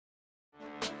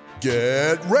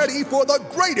Get ready for the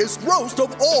greatest roast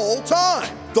of all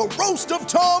time, the Roast of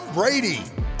Tom Brady,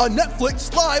 a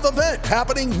Netflix live event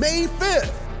happening May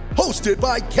 5th. Hosted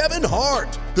by Kevin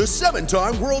Hart, the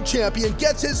 7-time world champion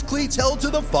gets his cleats held to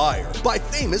the fire by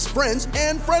famous friends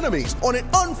and frenemies on an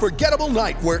unforgettable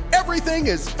night where everything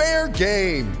is fair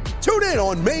game. Tune in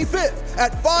on May 5th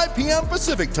at 5 p.m.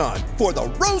 Pacific time for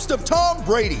the Roast of Tom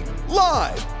Brady,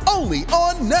 live only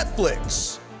on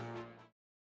Netflix.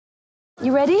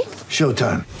 You ready?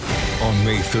 Showtime. On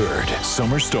May 3rd,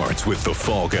 summer starts with The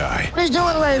Fall Guy. Let's do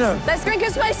it later. Let's drink a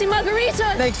spicy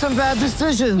margarita. Make some bad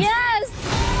decisions. Yes!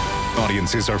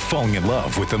 Audiences are falling in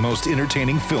love with the most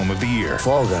entertaining film of the year.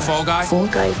 Fall Guy. Fall Guy? Fall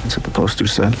Guy. That's what the poster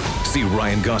said. See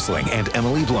Ryan Gosling and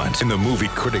Emily Blunt in the movie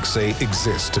critics say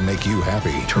exists to make you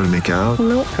happy. Trying to make it out?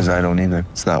 Nope. Because I don't either.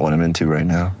 It's not what I'm into right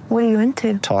now. What are you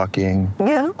into? Talking.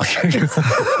 Yeah.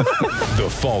 The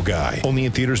Fall Guy. Only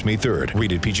in theaters May 3rd.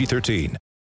 Rated PG-13.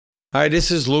 Hi,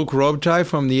 this is Luke Robitaille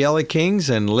from the LA Kings,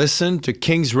 and listen to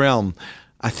King's Realm.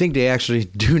 I think they actually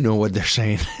do know what they're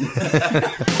saying.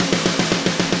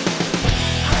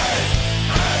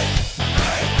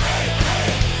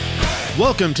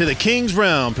 Welcome to the King's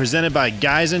Realm, presented by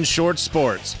Guys in Short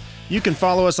Sports. You can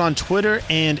follow us on Twitter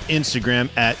and Instagram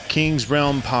at King's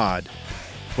Realm Pod.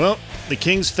 Well, the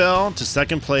Kings fell to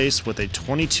second place with a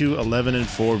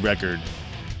 22-11-4 record.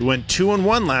 We went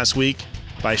 2-1 last week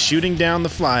by shooting down the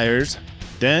Flyers.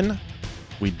 Then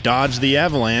we dodged the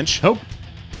Avalanche. Oh.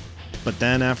 But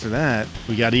then after that,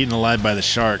 we got eaten alive by the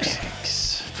Sharks.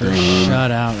 First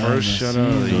shutout. First shutout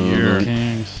of the year.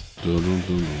 Kings.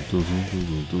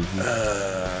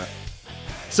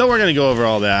 So we're going to go over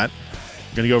all that.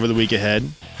 We're going to go over the week ahead.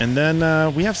 And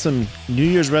then we have some New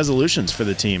Year's resolutions for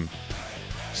the team.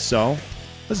 So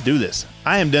let's do this.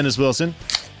 I am Dennis Wilson.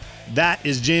 That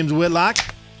is James Whitlock.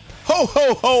 Ho,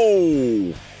 ho,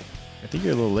 ho! I think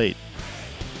you're a little late.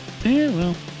 Yeah,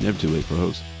 well. Never too late for a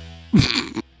host.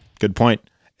 Good point.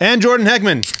 And Jordan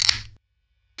Heckman.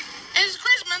 It's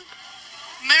Christmas.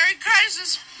 Merry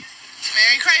Christmas.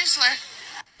 Merry Chrysler.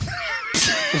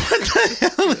 What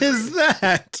the hell is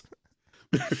that?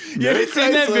 You haven't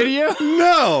seen that video?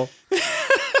 No.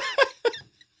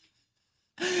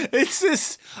 It's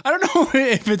this, I don't know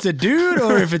if it's a dude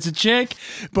or if it's a chick,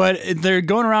 but they're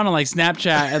going around on like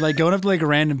Snapchat and like going up to like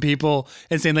random people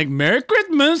and saying like, Merry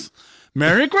Christmas,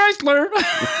 Merry Chrysler.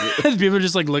 And people are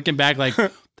just like looking back like,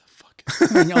 what the fuck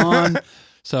is going on?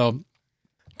 So.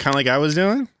 Kind of like I was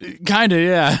doing? Kind of,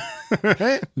 yeah.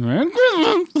 Right? Merry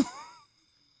Christmas.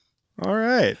 All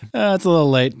right. It's a little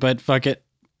late, but fuck it.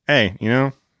 Hey,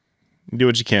 you do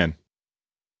what you can.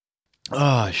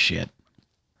 Oh, shit.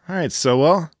 All right, so,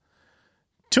 well,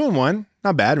 2-1.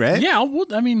 Not bad, right? Yeah, we'll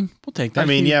take that. I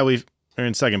mean, yeah, we're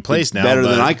in second place It's now. better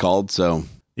than I called, so.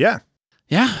 Yeah.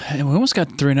 Yeah, and we almost got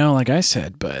 3-0, like I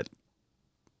said, but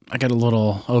I got a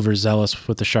little overzealous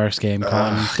with the Sharks game,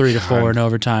 calling 3-4 in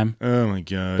overtime. Oh, my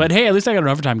God. But hey, at least I got an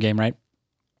overtime game, right?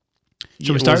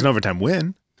 Should we start? It was an overtime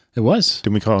win. It was.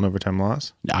 Didn't we call an overtime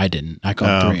loss? No, I didn't. I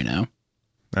called 3 now.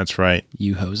 That's right.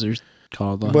 You hosers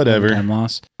called Whatever. overtime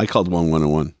loss. I called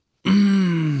 1-1-1.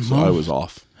 So I was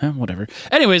off. Whatever.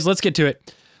 Anyways, let's get to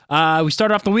it. We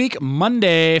start off the week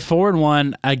Monday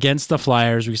 4-1 against the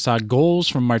Flyers. We saw goals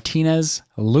from Martinez,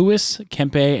 Lewis,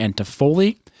 Kempe, and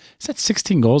Toffoli. He's at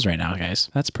 16 goals right now, guys.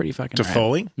 That's pretty fucking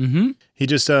Toffoli? Right. Mm-hmm. He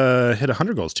just hit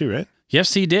 100 goals too, right?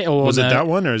 Yes, he did. Well, was it that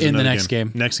one or is it in the another next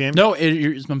game? Next game? No,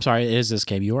 I'm sorry. It is this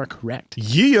game. You are correct.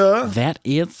 Yeah. That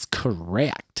is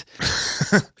correct.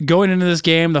 Going into this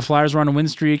game, the Flyers were on a win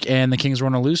streak and the Kings were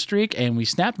on a lose streak, and we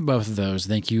snapped both of those.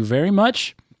 Thank you very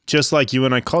much. Just like you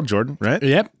and I called Jordan, right?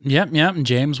 Yep. And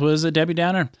James was a Debbie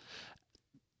Downer.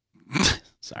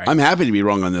 Sorry. I'm happy to be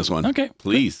wrong on this one. Okay.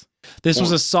 Please. This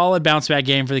was a solid bounce back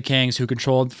game for the Kings, who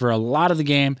controlled for a lot of the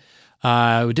game.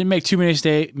 We didn't make too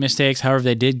many mistakes. However,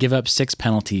 they did give up 6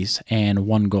 penalties and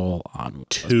 1 goal on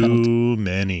too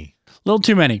many. A little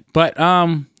too many. But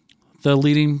the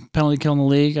leading penalty kill in the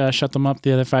league shut them up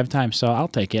the other 5 times. So I'll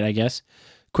take it, I guess.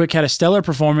 Quick had a stellar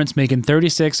performance, making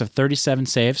 36 of 37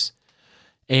 saves.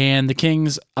 And the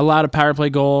Kings allowed a power play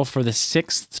goal for the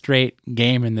 6th straight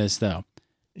game in this, though.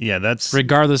 Yeah, that's...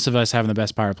 regardless of us having the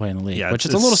best power play in the league, which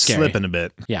is a little scary. Slipping a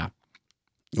bit. Yeah.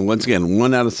 And once again,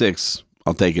 1 out of 6.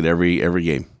 I'll take it every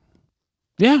game.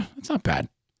 Yeah, that's not bad.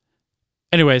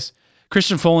 Anyways,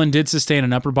 Christian Folin did sustain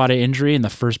an upper body injury in the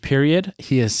first period.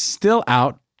 He is still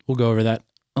out. We'll go over that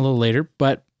a little later.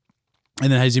 But,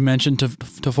 and then as you mentioned,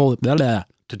 Toffoli...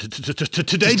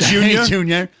 Today,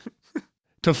 Junior.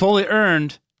 Toffoli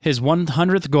earned his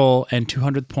 100th goal and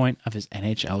 200th point of his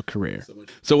NHL career.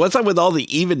 So what's up with all the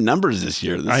even numbers this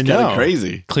year? This is I kind know. of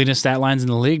crazy. Cleanest stat lines in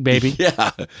the league, baby.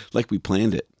 Yeah, like we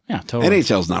planned it. Yeah, totally.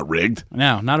 NHL's not rigged.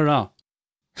 No, not at all.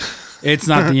 It's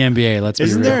not the NBA. Let's be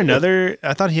Isn't real. there another?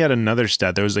 I thought he had another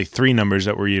stat. There was like 3 numbers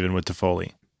that were even with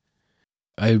Toffoli.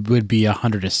 It would be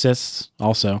 100 assists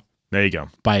also There you go.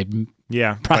 by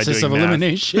Yeah. by process doing of math.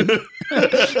 elimination.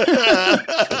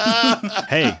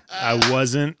 Hey, I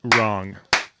wasn't wrong.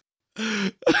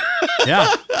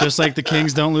 Yeah, just like the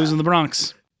Kings don't lose in the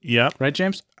Bronx. Yep. Right,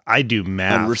 James? I do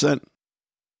math. 100%.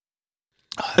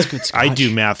 Oh, that's good I scotch.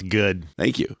 do math good.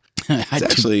 Thank you. I It's do.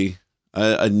 actually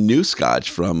a new scotch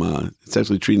from, it's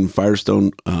actually treated in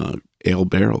Firestone ale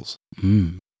barrels.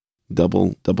 Mm,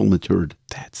 Double matured.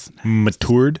 that's nice.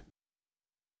 Matured.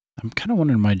 I'm kind of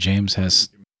wondering why James has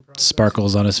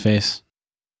sparkles on his face.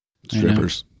 I know.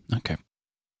 Strippers. Okay.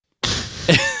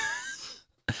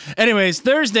 Anyways,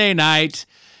 Thursday night,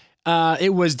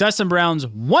 it was Dustin Brown's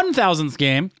 1,000th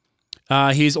game.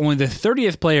 He's only the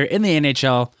 30th player in the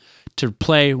NHL to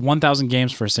play 1,000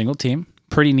 games for a single team.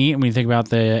 Pretty neat when you think about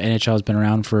the NHL has been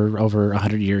around for over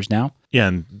 100 years now. Yeah,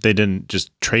 and they didn't just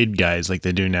trade guys like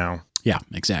they do now. Yeah,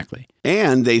 exactly.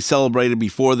 And they celebrated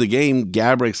before the game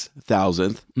Gabrick's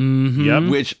 1,000th, Mm-hmm. Yep.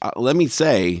 which, let me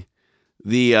say,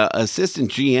 the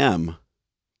assistant GM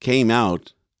came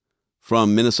out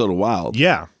from Minnesota Wild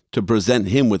Yeah. to present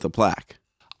him with a plaque.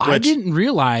 I Which- didn't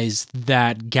realize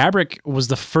that Gabrick was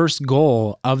the first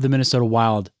goal of the Minnesota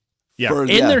Wild Yeah. For-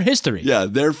 in their history. Yeah,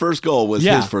 their first goal was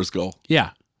Yeah. his first goal.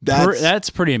 Yeah. That's- That's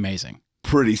pretty amazing.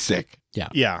 Pretty sick.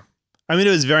 Yeah. I mean,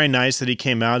 it was very nice that he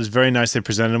came out. It's very nice they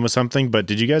presented him with something, but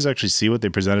did you guys actually see what they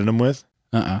presented him with?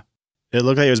 Uh-uh. It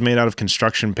looked like it was made out of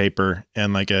construction paper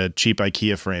and like a cheap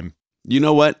IKEA frame. You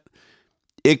know what?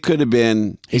 It could have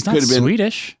been. He's it not could have been.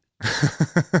 Swedish.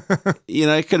 You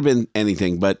know, it could have been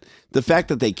anything. But the fact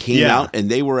that they came Yeah. out and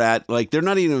they were at, like, they're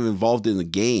not even involved in the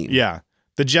game. Yeah.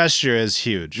 The gesture is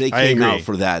huge. They I came agree. out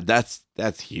for that. That's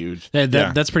huge. Yeah.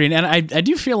 That's pretty. And I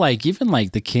do feel like even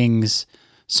like the Kings'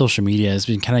 social media has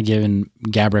been kind of giving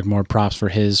Gabrick more props for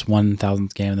his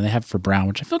 1,000th game than they have for Brown,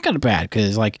 which I feel kind of bad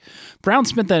because like Brown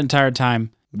spent that entire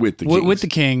time With the Kings. with the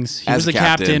Kings. He As was the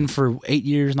captain. captain for 8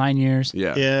 years, 9 years.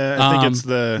 Yeah. Yeah, I think it's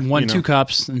the won you know, 2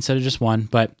 cups instead of just one.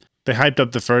 But they hyped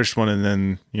up the first one, and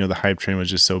then the hype train was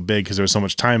just so big because there was so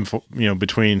much time for,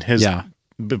 between his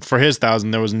for his 1,000.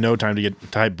 There was no time to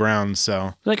get to hype Brown.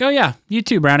 So like, oh yeah, you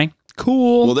too, Brownie.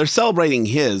 Cool. Well, they're celebrating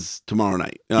his tomorrow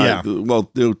night. Yeah. Well,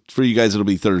 for you guys, it'll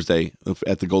be Thursday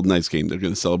at the Golden Knights game. They're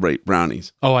going to celebrate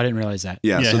Brownies. Oh, I didn't realize that.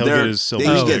 Yeah. Yeah, So he'll they're, get his he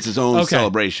celebration. gets his own Okay.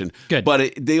 celebration. Good.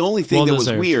 But the only thing Well that was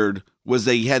deserved. weird was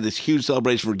they had this huge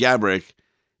celebration for Gabrick,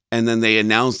 and then they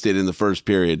announced it in the first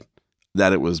period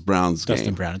that it was Brown's Dustin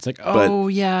game. Brown. It's like, But- oh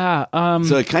yeah.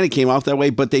 So it kind of came off that way.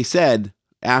 But they said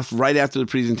right after the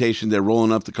presentation, they're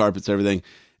rolling up the carpets, everything,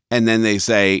 and then they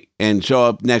say, and show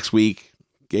up next week.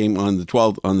 Game on the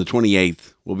 12th, on the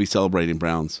 28th, we'll be celebrating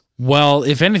Browns. Well,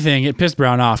 if anything, it pissed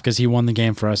Brown off because he won the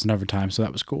game for us in overtime, so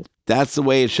that was cool. That's the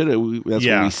way it should have. That's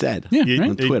Yeah. what we said Yeah, You- right?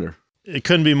 on Twitter. it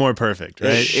couldn't be more perfect,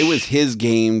 right? It was his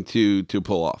game to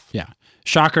pull off. Yeah.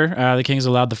 Shocker. The Kings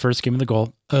allowed the first game of the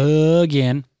goal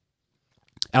again.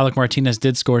 Alec Martinez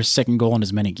did score his second goal in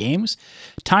as many games,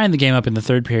 tying the game up in the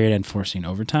third period and forcing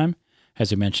overtime. As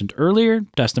we mentioned earlier,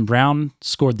 Dustin Brown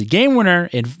scored the game winner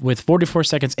with 44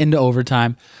 seconds into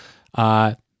overtime.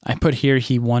 I put here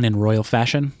he won in royal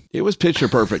fashion. It was picture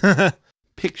perfect.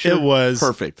 Picture It was.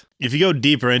 perfect. If you go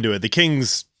deeper into it, the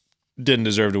Kings didn't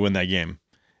deserve to win that game,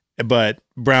 but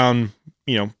Brown,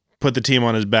 put the team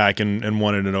on his back and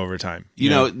won it in overtime. You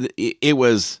know, it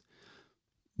was.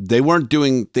 They weren't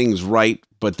doing things right,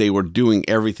 but they were doing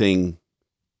everything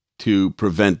to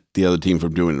prevent the other team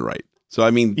from doing it right. So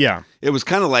I mean, Yeah. it was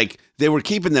kind of like they were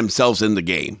keeping themselves in the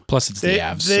game. Plus, it's the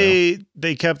Avs.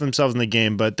 They kept themselves in the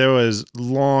game, but there was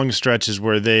long stretches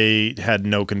where they had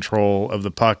no control of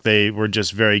the puck. They were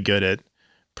just very good at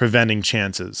preventing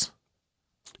chances.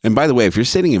 And by the way, if you're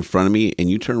sitting in front of me and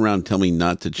you turn around and tell me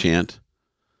not to chant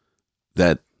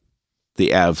that the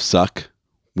Avs suck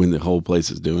when the whole place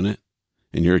is doing it,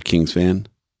 and you're a Kings fan,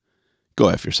 go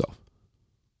F yourself.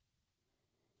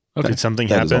 Did something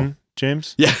that is happen,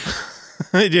 James? Yeah.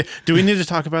 Do we need to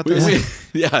talk about this?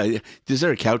 Yeah. Is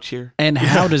there a couch here? And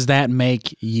how does that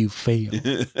make you feel?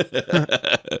 Did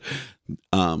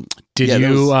Yeah,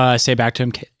 you say back to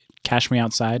him, cash me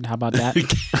outside? How about that?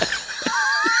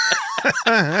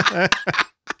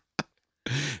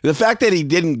 The fact that he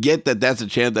didn't get that that's a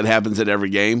chant that happens at every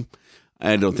game,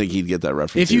 I don't think he'd get that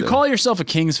reference. If you either. call yourself a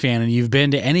Kings fan and you've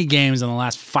been to any games in the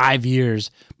last 5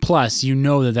 years plus, you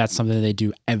know that that's something they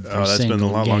do every single game. Oh, that's been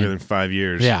a lot longer than 5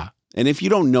 years. Yeah. And if you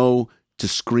don't know to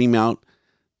scream out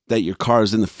that your car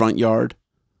is in the front yard,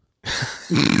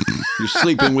 you're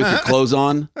sleeping with your clothes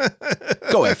on,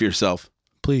 go F yourself.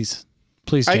 Please,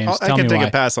 James, I tell can me take why.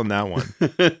 a pass on that one.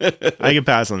 I can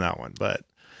pass on that one. But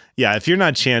yeah, if you're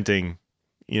not chanting,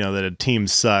 that a team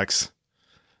sucks,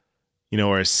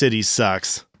 or a city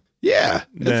sucks, Yeah.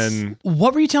 then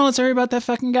What were you telling us earlier about that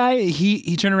fucking guy?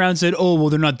 He turned around and said, "Oh, well,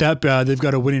 they're not that bad. They've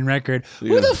got a winning record."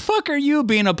 Yeah. Who the fuck are you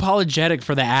being apologetic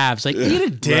for the Avs? Like, eat a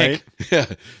dick.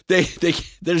 right? Yeah.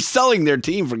 They're selling their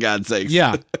team, for God's sakes.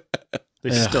 Yeah. They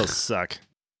still suck.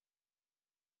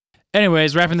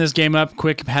 Anyways, wrapping this game up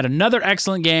quick, had another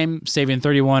excellent game, saving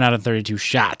 31 out of 32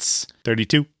 shots.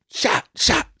 32. Shot.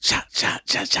 Cool.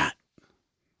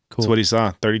 That's what he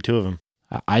saw. 32 of them.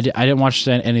 I didn't watch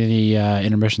any of the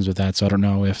intermissions with that, so I don't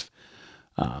know if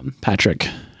Patrick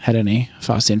had any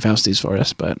Fausty and Fausties for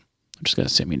us, but I'm just going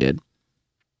to assume he did.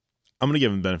 I'm going to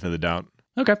give him the benefit of the doubt.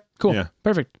 Okay, cool. Yeah.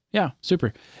 Perfect. Yeah,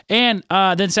 super. And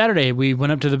then Saturday, we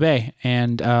went up to the Bay,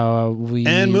 and we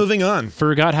And moving on.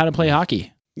 forgot how to play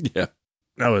hockey. Yeah.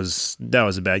 That was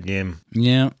a bad game.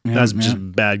 Yeah. That was just a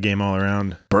bad game all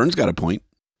around. Burns got a point.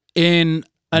 In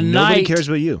a Nobody night... cares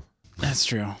about you. That's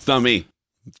true. It's not me.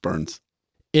 It's Burns.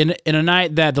 In a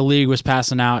night that the league was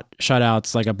passing out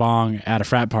shutouts like a bong at a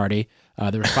frat party,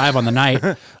 there were 5 on the night.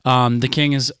 The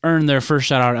Kings earned their first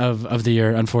shutout of the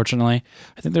year, unfortunately.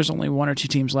 I think there's only 1 or 2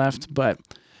 teams left, but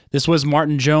this was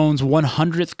Martin Jones'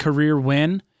 100th career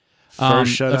win.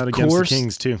 First shutout of against course, the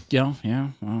Kings, too. Yeah,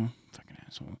 well, fucking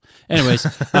asshole. Anyways,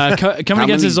 coming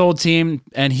against his old team,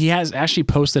 and he has actually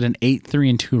posted an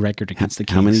 8-3-2 record against the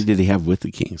Kings. How many did he have with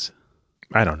the Kings?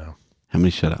 I don't know. How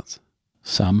many shutouts?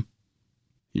 Some.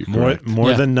 You're correct.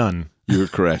 More than none. You're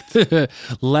correct.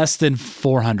 Less than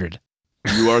 400.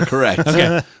 You are correct.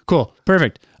 Okay, cool.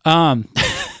 Perfect.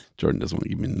 Jordan doesn't want to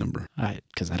give me the number.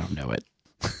 Because I don't know it.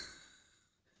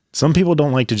 Some people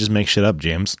don't like to just make shit up,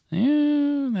 James.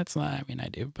 Yeah, that's not, I mean, I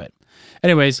do, but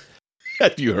anyways.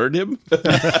 Have you heard him?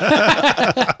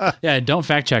 Yeah, don't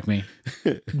fact check me,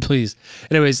 please.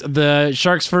 Anyways, the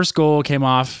Sharks' first goal came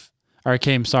after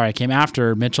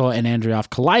Mitchell and Andreoff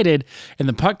collided, and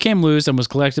the puck came loose and was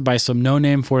collected by some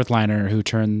no-name fourth liner who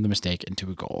turned the mistake into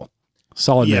a goal.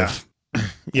 Solid move.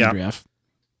 Yeah. Andreoff.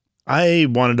 I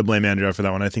wanted to blame Andrew for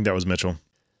that one. I think that was Mitchell.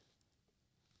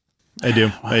 I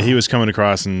do. Wow. He was coming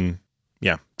across and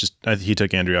he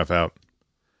took Andreoff out.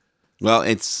 Well,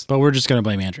 but we're just gonna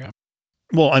blame Andreoff.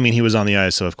 Well, I mean, he was on the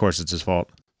ice, so of course it's his fault.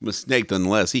 Mistake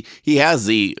nonetheless. He has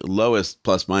the lowest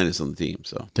plus minus on the team.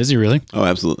 So Does he really? Oh,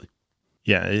 absolutely.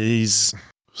 Yeah, he's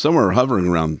somewhere hovering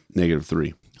around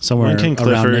 -3. Somewhere King around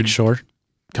Clifford Nick Shore.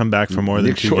 Come back for more than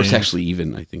Nick 2 Shore's games. actually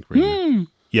even, I think, right now.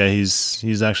 Yeah,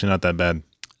 he's actually not that bad.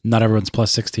 Not everyone's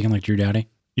plus 16 like Drew Doughty.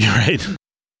 You're right.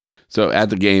 So at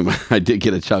the game, I did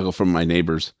get a chuckle from my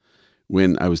neighbors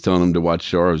when I was telling them to watch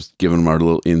Shore. I was giving them our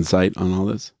little insight on all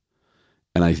this.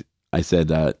 And I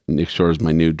said, Nick Shore is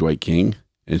my new Dwight King.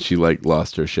 And she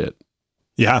lost her shit.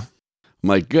 Yeah. I'm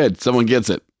like, good. Someone gets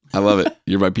it. I love it.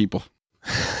 You're my people.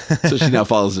 So she now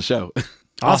follows the show.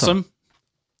 Awesome.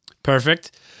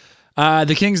 Perfect.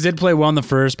 The Kings did play well in the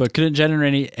first, but couldn't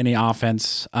generate any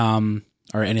offense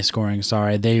or any scoring.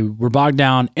 Sorry. They were bogged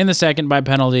down in the second by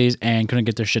penalties and couldn't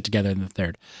get their shit together in the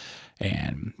third.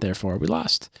 And therefore, we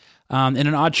lost. In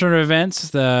an odd turn of events,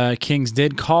 the Kings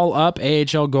did call up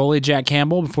AHL goalie Jack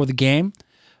Campbell before the game,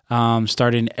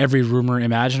 starting every rumor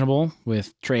imaginable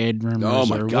with trade rumors Oh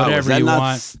my or God. whatever Was that you not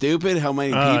want. stupid how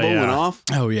many people went off?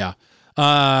 Oh, yeah.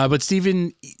 But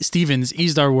Stevens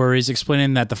eased our worries,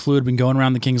 explaining that the flu had been going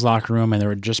around the Kings locker room and they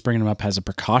were just bringing him up as a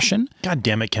precaution. God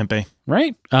damn it, Kempe.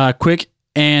 Right? Quick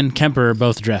and Kemper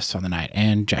both dressed on the night,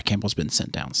 and Jack Campbell's been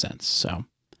sent down since. So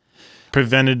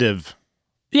Preventative.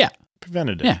 Yeah.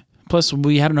 Preventative. Yeah. Plus,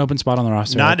 we had an open spot on the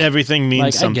roster. Not everything means I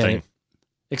get something. it.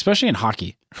 Especially in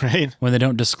hockey. Right. When they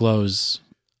don't disclose.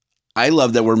 I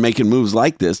love that we're making moves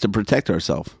like this to protect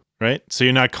ourselves. Right. So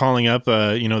you're not calling up,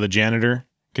 the janitor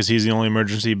because he's the only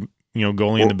emergency,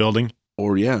 goalie in the building.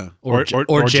 Or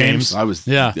Or James. I was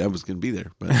going to be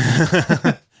there,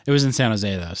 but It was in San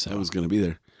Jose though. So I was going to be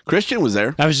there. Christian was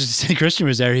there. I was just saying Christian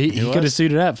was there. He could have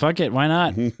suited up. Fuck it. Why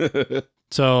not?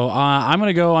 So I'm going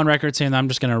to go on record saying that I'm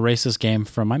just going to erase this game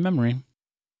from my memory.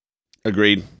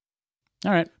 Agreed.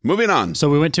 All right. Moving on. So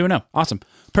we went 2-0. Awesome.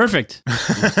 Perfect.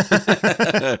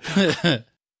 The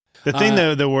thing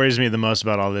that worries me the most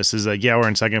about all this is we're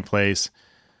in second place,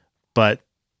 but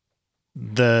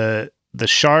the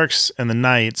Sharks and the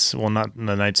Knights, well, not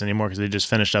the Knights anymore because they just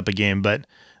finished up a game, but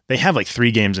they have like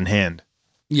 3 games in hand.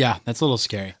 Yeah, that's a little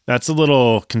scary. That's a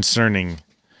little concerning.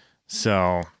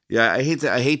 So Yeah, I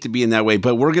hate to be in that way,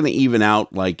 but we're going to even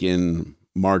out like in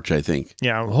March, I think.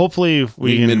 yeah, hopefully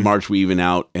we can, mid-March we even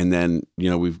out, and then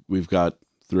we've got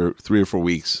 3 or 4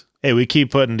 weeks. hey, we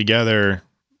keep putting together,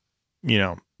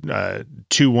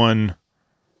 2-1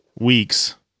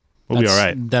 weeks. We'll be all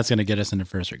right. That's going to get us into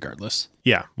first regardless.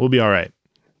 Yeah, we'll be all right.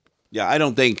 Yeah, I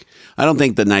don't think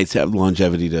the Knights have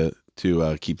longevity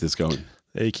to keep this going.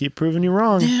 They keep proving you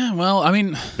wrong. Yeah, well, I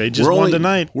mean, They just won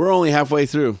tonight. We're only halfway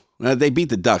through. They beat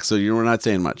the Ducks, so we're not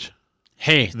saying much.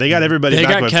 hey, They got everybody they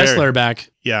back got but Kessler Perry. back.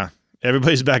 Yeah,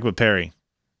 everybody's back but Perry.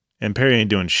 And Perry ain't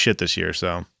doing shit this year,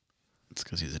 so. It's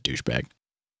because he's a douchebag.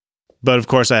 But of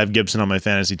course, I have Gibson on my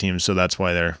fantasy team, so that's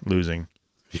why they're losing.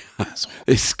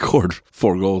 They scored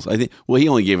 4 goals. I think. Well, he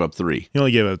only gave up 3. He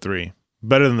only gave up 3.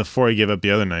 Better than the 4 he gave up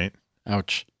the other night.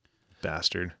 Ouch.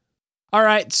 Bastard. All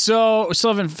right, so we still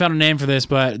haven't found a name for this,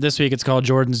 but this week it's called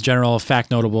Jordan's General Fact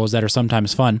Notables that are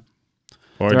sometimes fun.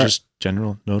 Or There just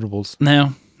general notables.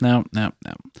 No.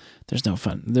 There's no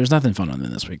fun. There's nothing fun on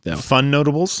them this week, though. Fun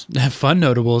notables Fun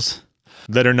notables.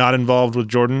 that are not involved with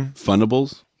Jordan,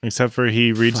 Fundables. except for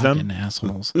he reads Fucking them.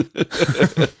 assholes.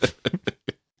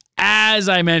 As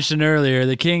I mentioned earlier,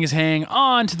 the Kings hang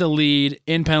on to the lead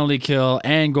in penalty kill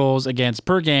and goals against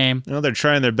per game, No, they're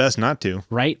trying their best not to.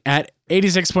 right at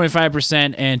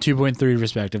 86.5% and 2.3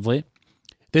 respectively.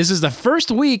 This is the first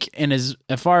week, and as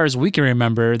far as we can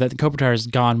remember, that the Kopitar has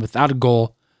gone without a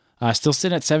goal. Still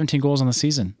sitting at 17 goals on the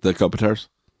season. The Kopitars.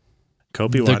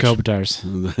 Kobe The watch.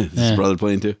 Kopitars. His Yeah. brother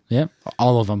playing too. Yep,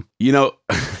 all of them.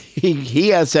 He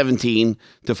has 17.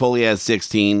 Toffoli has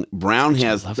 16. Brown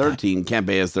has 13.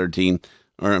 Kempe has 13.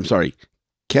 Or I'm sorry,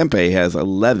 Kempe has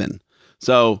 11.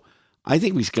 So I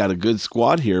think we've got a good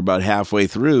squad here. About halfway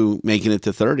through, making it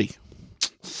to 30.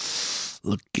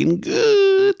 Looking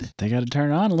good. They got to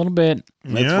turn it on a little bit.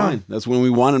 That's Yeah. fine. That's when we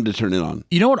want him to turn it on.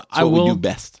 You know what That's I what will we do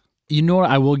best. You know what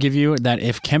I will give you? That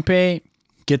if Kempe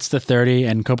gets the 30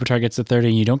 and Kopitar gets the 30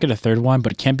 and you don't get a third one,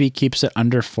 but Kempe keeps it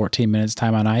under 14 minutes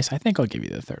time on ice, I think I'll give you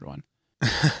the third one.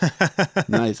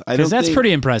 Nice. I don't Because that's think-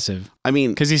 pretty impressive. I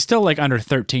mean, Because he's still like under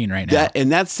 13 right now.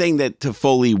 and that's saying that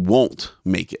Toffoli won't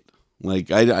make it. Like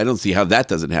I don't see how that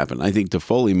doesn't happen. I think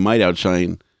Toffoli might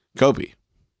outshine Kobe.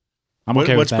 I'm okay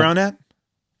with What's that. Brown at?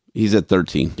 He's at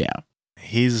 13. Yeah.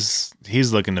 He's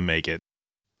looking to make it.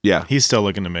 Yeah. He's still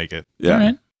looking to make it. Yeah. All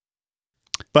right.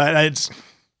 But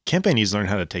Kempe needs to learn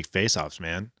how to take faceoffs,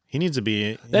 man. He needs to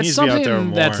be. He That's needs to be out there something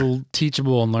more. that's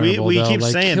teachable and learnable. We though. keep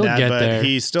Like, saying he'll that, get but there.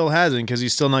 he still hasn't because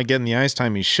he's still not getting the ice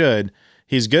time he should.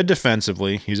 He's good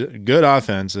defensively. He's good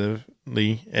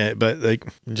offensively, but like,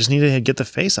 you just need to get the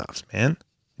faceoffs, man.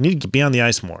 You need to be on the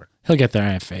ice more. He'll get there. I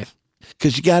have faith.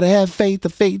 Because you got to have faith, the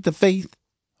faith.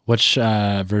 Which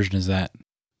version is that?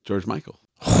 George Michael.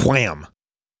 Wham!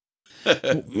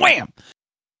 Wham!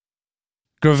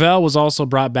 Gravel was also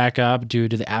brought back up due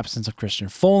to the absence of Christian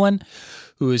Folan,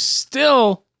 who is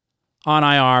still on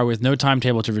IR with no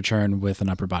timetable to return with an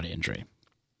upper body injury.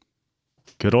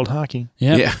 Good old hockey.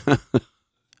 Yep. Yeah.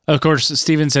 Of course,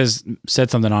 Steven said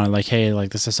something on it like, hey,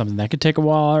 like this is something that could take a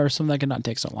while or something that could not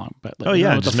take so long. But let Oh me know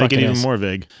yeah, what the just make fuck it even is. more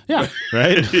vague, Yeah.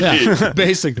 right? Yeah.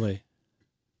 Basically.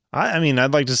 I mean,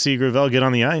 I'd like to see Gravel get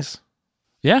on the ice.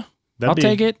 Yeah. I'll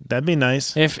take it. That'd be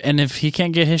nice. If he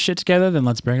can't get his shit together, then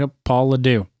let's bring up Paul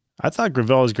Ledoux. I thought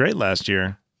Gravel was great last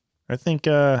year. I think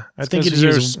he 'cause he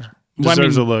deserves was- well, I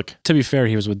mean, a look. To be fair,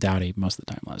 he was with Doughty most of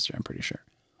the time last year, I'm pretty sure.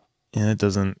 Yeah, it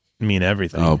doesn't mean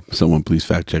everything. Oh, someone please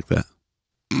fact check that.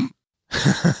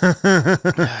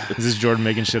 Is this Jordan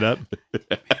making shit up?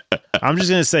 I'm just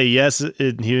gonna say yes.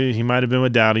 He might have been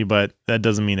with Doughty, but that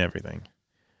doesn't mean everything.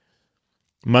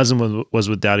 Muzzin was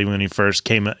with Doughty when he first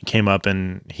came up,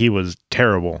 and he was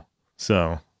terrible.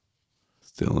 So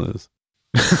Still is.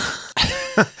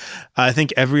 I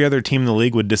think every other team in the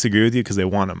league would disagree with you because they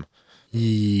want him.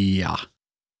 Yeah.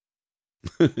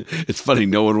 It's funny.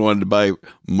 No one wanted to buy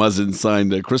Muzzin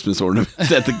signed Christmas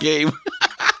ornaments at the game.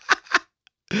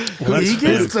 He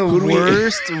gets the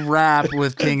worst rap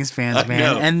with Kings fans, I man.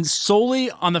 know. And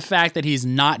solely on the fact that he's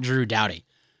not Drew Doughty.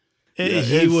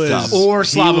 He was tough. Or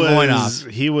Slava he was-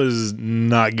 Voinov. He was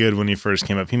not good when he first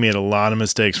came up. He made a lot of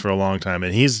mistakes for a long time,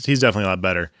 and he's definitely a lot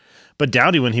better. But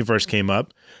Doughty, when he first came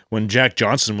up, when Jack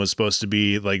Johnson was supposed to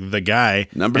be like the guy,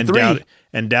 Number and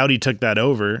 3. Doughty took that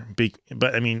over.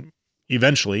 But I mean,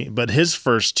 eventually, but his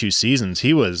first 2 seasons,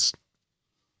 he was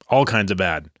all kinds of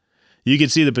bad. You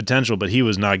could see the potential, but he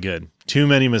was not good. Too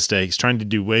many mistakes, trying to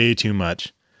do way too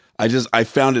much. I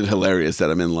found it hilarious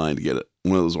that I'm in line to get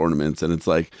one of those ornaments, and it's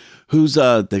like, who's they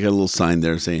got a little sign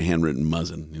there saying handwritten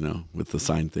Muzzin, with the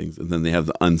signed things, and then they have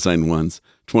the unsigned ones,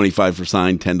 $25 for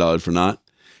signed, $10 for not,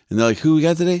 and they're like, who we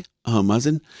got today?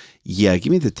 Muzzin. Yeah,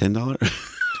 give me the $10.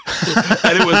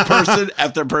 And it was person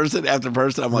after person after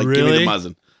person. I'm like, give me the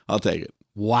Muzzin. I'll take it.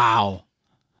 Wow.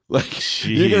 Like,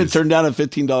 you're gonna turn down a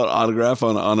 $15 autograph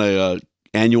on a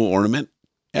annual ornament?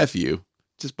 F you.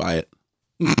 Just buy it.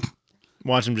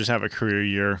 Watch him just have a career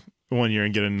year. 1 year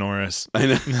and get a Norris. I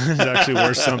know. It's actually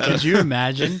worth something. Could you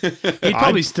imagine? He'd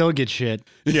probably still get shit.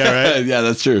 Yeah, right? Yeah,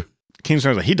 that's true. King's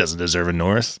like, he doesn't deserve a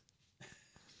Norris.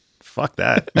 Fuck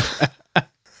that.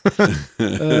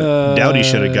 Doughty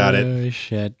should have got it.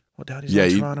 Shit. Well, Doughty's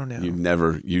in Toronto now.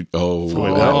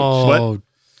 What?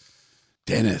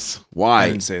 Dennis, I why?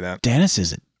 didn't say that. Dennis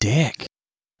is a dick.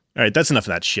 All right, that's enough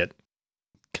of that shit.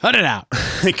 Cut it out.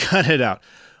 Cut it out.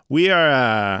 We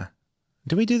are,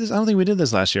 did we do this? I don't think we did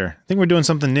this last year. I think we're doing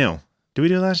something new. Did we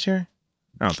do it last year?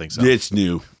 I don't think so. It's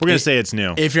new. We're going to say it's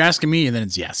new. If you're asking me, then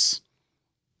it's yes.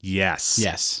 Yes.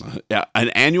 Yes. Yeah, an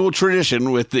annual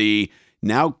tradition with the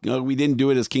now we didn't do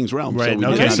it as King's Realm. Right. So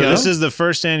Okay. So this is the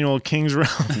first annual King's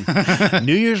Realm.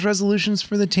 New Year's resolutions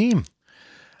for the team.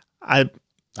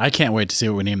 I can't wait to see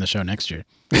what we name the show next year.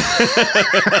 Is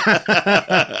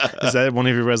that one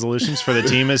of your resolutions for the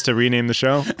team is to rename the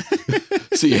show?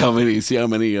 see how many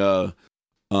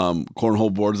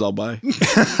cornhole boards I'll buy.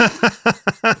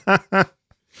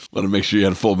 Want to make sure you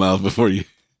had a full mouth before you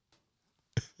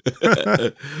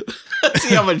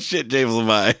see how much shit James will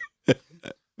buy.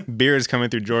 Beer is coming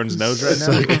through Jordan's nose right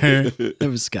now. It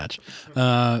was scotch.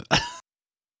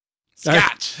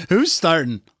 Scotch. Who's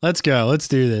starting? Let's go. Let's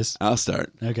do this. I'll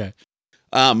start. Okay.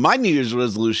 My New Year's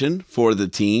resolution for the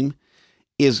team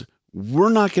is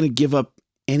we're not going to give up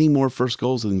any more first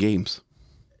goals in games.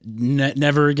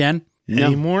 Never again? No.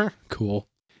 Anymore? Cool.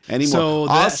 Anymore. So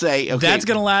I'll say, okay. that's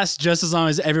going to last just as long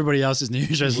as everybody else's New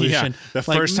Year's resolution. Yeah, the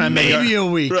first time maybe a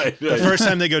week. Right. The first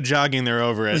time they go jogging, they're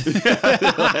over it.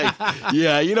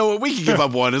 Yeah, you know what? We can give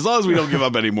up one as long as we don't give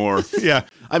up any more. Yeah.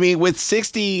 I mean, with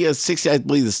 60, I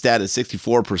believe the stat is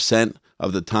 64%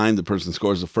 of the time the person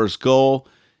scores the first goal,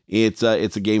 it's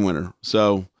a game winner.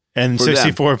 So, and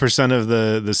 64% of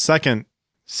the second,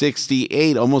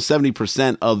 68, almost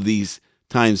 70% of these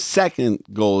times second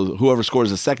goal, whoever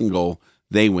scores the second goal,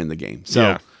 they win the game.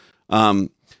 So,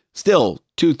 still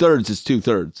 2/3 is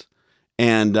 2/3,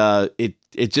 and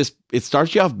it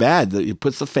starts you off bad. It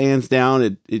puts the fans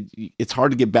down. It's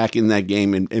hard to get back in that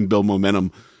game and build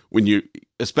momentum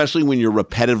especially when you're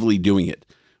repetitively doing it.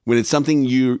 When it's something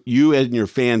you and your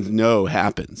fans know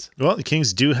happens. Well, the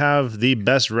Kings do have the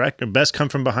best come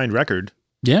from behind record.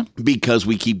 Yeah, because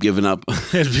we keep giving up.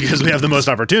 It's because we have the most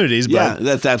opportunities. But yeah,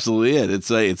 that's absolutely it. It's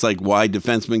like why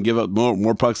defensemen give up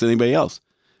more pucks than anybody else,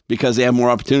 because they have more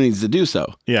opportunities to do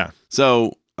so. Yeah.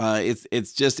 So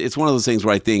it's one of those things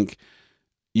where I think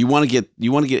you want to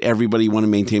get everybody, you want to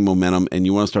maintain momentum, and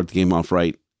you want to start the game off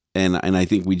right. And I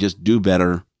think we just do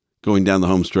better going down the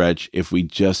home stretch if we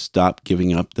just stop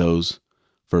giving up those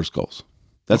first goals.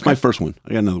 That's my first one.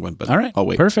 I got another one, but all right, I'll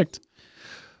wait. Perfect.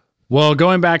 Well,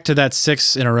 going back to that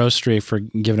 6 in a row streak for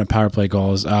giving up power play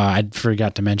goals, I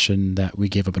forgot to mention that we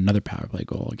gave up another power play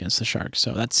goal against the Sharks.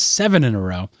 So that's 7 in a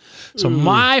row. So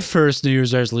my first New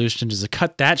Year's resolution is to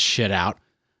cut that shit out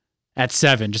at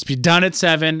 7. Just be done at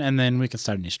 7, and then we can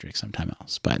start a new streak sometime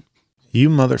else. But you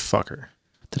motherfucker.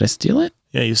 Did I steal it?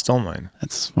 Yeah, you stole mine.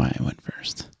 That's why I went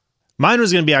first. Mine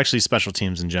was going to be actually special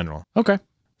teams in general. Okay.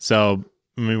 So,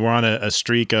 I mean, we're on a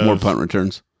streak of... More punt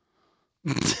returns.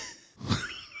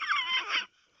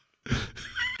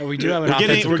 We do have an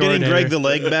We're getting Greg the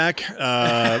leg back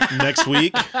next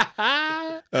week.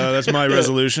 That's my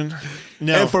resolution.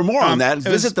 No, and for more on that,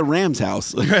 visit the Rams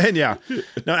house. Right? Yeah.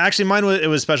 No, actually, mine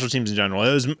was special teams in general.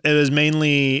 It was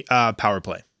mainly power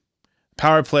play.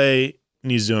 Power play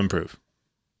needs to improve.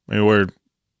 I mean, we're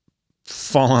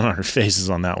falling on our faces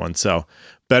on that one. So,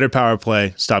 better power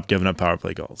play. Stop giving up power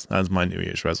play goals. That's my New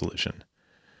Year's resolution,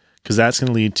 because that's going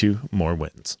to lead to more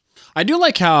wins. I do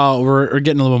like how we're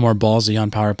getting a little more ballsy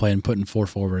on power play and putting 4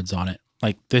 forwards on it,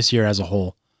 like this year as a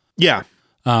whole. Yeah.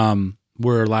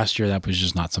 Where last year that was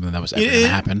just not something that was ever going to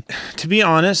happen. To be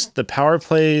honest, the power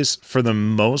plays for the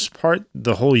most part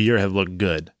the whole year have looked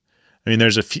good. I mean,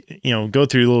 there's a few, go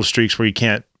through little streaks where you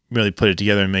can't really put it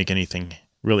together and make anything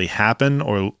really happen,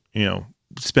 or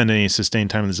spend any sustained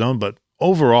time in the zone. But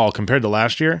overall, compared to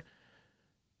last year,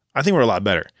 I think we're a lot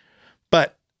better.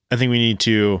 But I think we need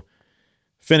to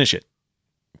finish it.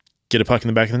 Get a puck in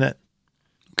the back of the net.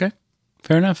 Okay.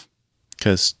 Fair enough.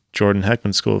 Because Jordan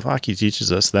Heckman School of Hockey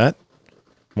teaches us that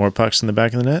more pucks in the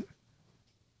back of the net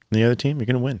than the other team, you're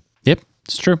going to win. Yep,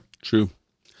 it's true. True.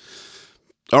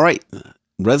 All right.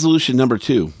 Resolution number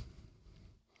 2.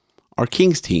 Our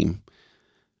Kings team,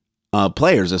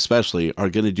 players especially, are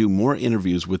going to do more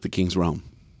interviews with the Kings Realm.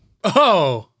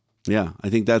 Oh. Yeah, I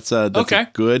think that's Okay.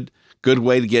 a good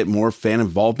way to get more fan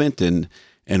involvement and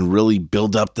really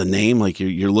build up the name. Like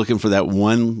you're looking for that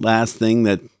one last thing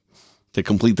to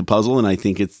complete the puzzle, and I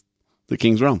think it's the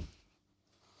Kings Realm.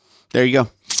 There you go.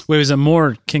 Wait, is it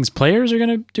more Kings players are going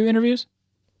to do interviews?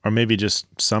 Or maybe just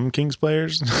some Kings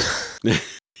players. No,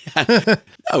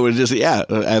 we're just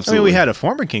absolutely. I mean, we had a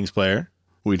former Kings player.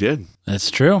 We did. That's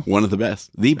true. One of the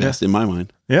best, the best in my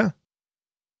mind. Yeah,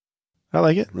 I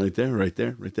like it. Right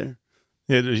there.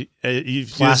 Yeah, this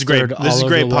is Plastered great. This all is over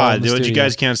great the wall in pod. the What you studio.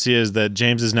 guys can't see is that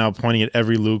James is now pointing at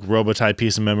every Luke Robitaille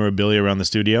piece of memorabilia around the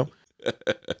studio.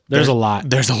 There's a lot.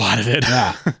 There's a lot of it.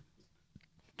 Yeah.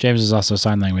 James is also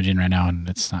sign languaging right now, and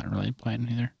it's not really playing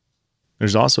either.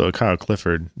 There's also a Kyle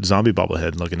Clifford zombie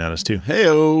bobblehead looking at us too.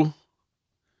 Heyo.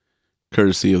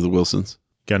 Courtesy of the Wilsons.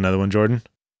 Got another one, Jordan?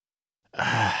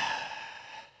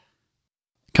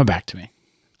 Come back to me.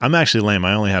 I'm actually lame.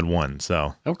 I only had one,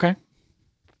 so. Okay.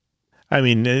 I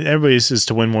mean, everybody says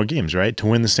to win more games, right? To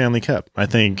win the Stanley Cup. I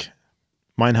think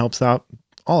mine helps out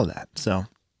all of that. So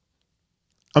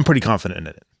I'm pretty confident in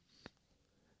it.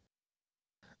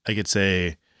 I could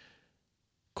say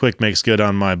Quick makes good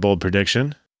on my bold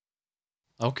prediction.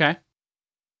 Okay.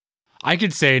 I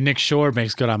could say Nick Shore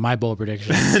makes good on my bold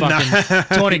prediction.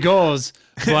 Fucking 20 goals.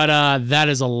 But that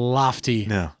is a lofty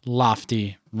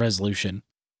resolution.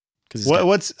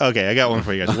 What's okay? I got one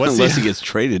for you guys. Unless he gets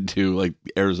traded to like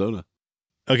Arizona.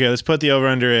 Okay, let's put the over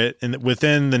under it. And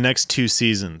within the next 2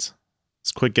 seasons,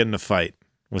 let's Quick get in a fight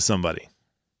with somebody.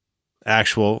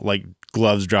 Actual like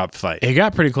gloves dropped fight. It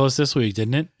got pretty close this week,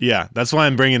 didn't it? Yeah, that's why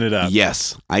I'm bringing it up.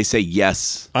 Yes, I say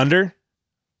yes. Under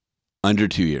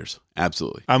 2 years,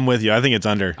 absolutely. I'm with you. I think it's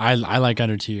under. I like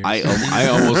under 2 years. I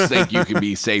almost think you can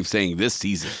be safe saying this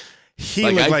season. He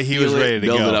looked like he was feel it ready to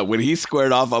build go. it up. When he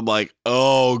squared off, I'm like,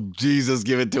 oh Jesus,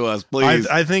 give it to us, please.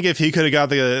 I think if he could have got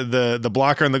the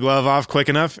blocker and the glove off quick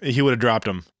enough, he would have dropped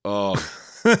him. Oh,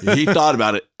 he thought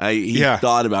about it. He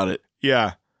thought about it.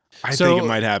 Yeah, I think it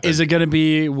might happen. Is it going to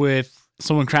be with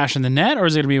someone crashing the net, or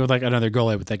is it going to be with like another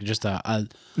goalie with like just a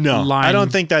No, line, I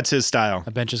don't think that's his style.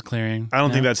 a bench is clearing? I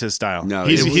don't think that's his style. No,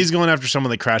 he's going after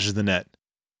someone that crashes the net.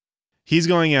 He's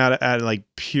going out at like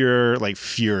pure like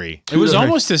fury. It was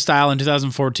almost his style in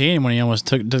 2014 when he almost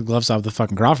took gloves off the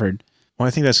fucking Crawford. Well,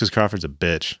 I think that's because Crawford's a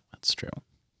bitch. That's true.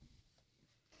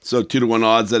 So 2-1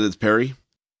 odds that it's Perry.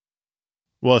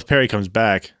 Well, if Perry comes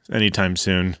back anytime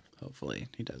soon, Hopefully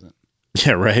he doesn't.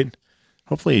 yeah, right.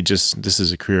 Hopefully, this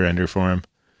is a career ender for him.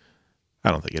 I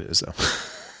don't think it is though.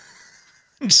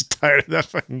 I'm just tired of that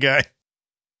fucking guy.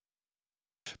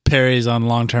 Perry's on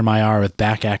long-term IR with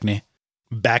back acne.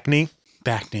 Back knee.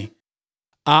 Back knee.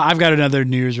 I've got another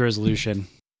New Year's resolution.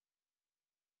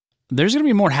 There's going to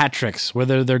be more hat tricks,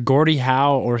 whether they're Gordie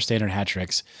Howe or standard hat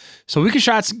tricks. So we could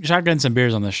shotgun some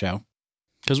beers on this show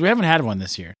because we haven't had one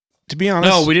this year. To be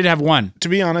honest, No, we did have one. To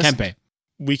be honest, Kempe.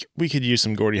 we could use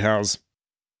some Gordie Howes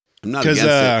I'm not because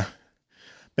against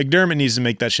it. McDermott needs to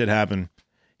make that shit happen.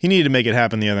 He needed to make it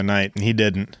happen the other night, and he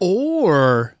didn't.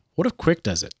 Or what if Quick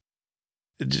does it?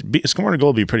 Scoring a goal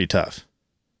would be pretty tough.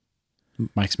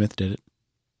 Mike Smith did it.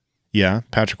 Yeah,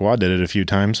 Patrick Waugh did it a few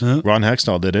times. Huh? Ron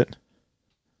Hextall did it.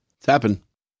 It's happened.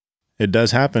 It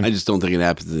does happen. I just don't think it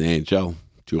happens in the NHL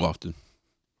too often.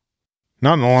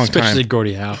 Not in a long Especially time.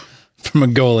 Gordie Howe from a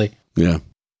goalie. Yeah.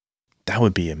 That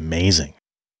would be amazing.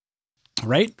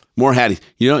 Right? More Hatties.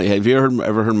 You know, have you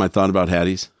ever heard my thought about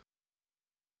Hatties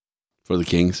for the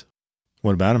Kings?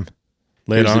 What about him?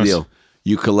 Lay Here's it on the us. deal.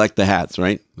 You collect the hats,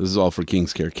 right? This is all for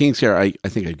Kings Care. Kings Care, I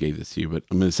think I gave this to you, but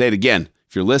I'm going to say it again.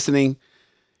 If you're listening,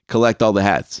 collect all the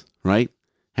hats, right?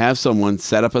 Have someone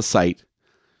set up a site.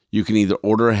 You can either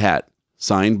order a hat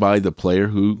signed by the player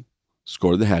who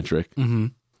scored the hat trick,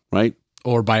 right?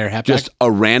 Or buy your hat Just back.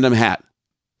 a random hat,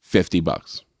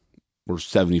 $50 or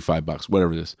 $75,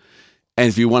 whatever it is. And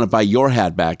if you want to buy your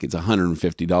hat back, it's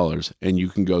 $150, and you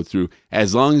can go through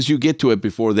as long as you get to it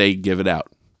before they give it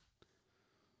out.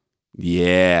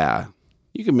 Yeah,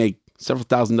 you can make several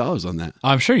 $1,000s on that.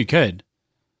 I'm sure you could.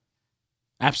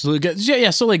 Absolutely. Yeah,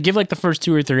 so like give like the first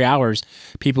 2 or 3 hours,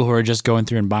 people who are just going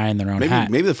through and buying their own hat.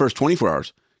 Maybe the first 24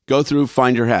 hours. Go through,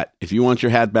 find your hat. If you want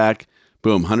your hat back,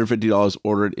 boom, $150,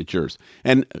 order it, it's yours.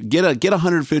 And get a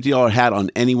 $150 hat on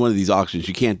any one of these auctions.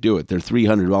 You can't do it. They're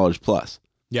 $300 plus.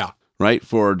 Yeah. Right,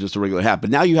 for just a regular hat. But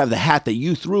now you have the hat that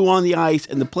you threw on the ice,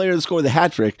 and the player that scored the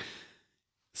hat trick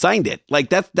signed it. Like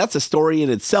that's a story in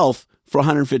itself for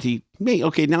 $150.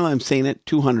 Okay, now I'm saying it,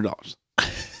 $200.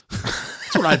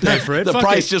 That's what I'd pay for it. The Fuck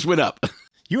price it. just went up.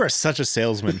 You are such a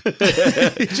salesman.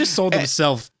 He just sold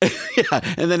himself. Yeah.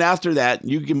 And then after that,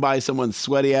 you can buy someone's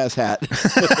sweaty ass hat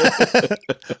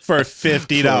For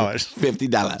 $50.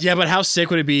 $50. Yeah, but how sick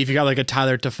would it be if you got like a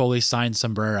Tyler Toffoli signed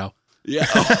sombrero? Yeah.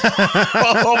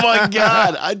 Oh my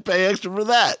God. I'd pay extra for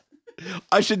that.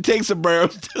 I should take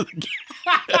sombreros to the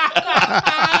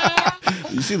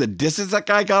You see the distance that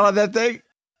guy got on that thing?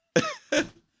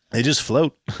 They just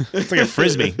float. It's like a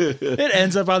Frisbee. It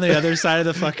ends up on the other side of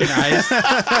the fucking ice.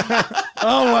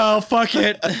 Oh, well, fuck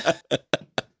it.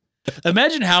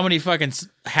 Imagine how many fucking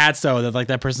hats, though, that like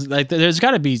that person, like there's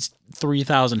got to be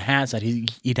 3,000 hats that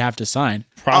he'd have to sign.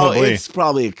 Probably. Oh, it's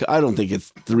probably, I don't think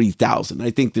it's 3,000.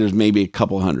 I think there's maybe a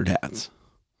couple hundred hats.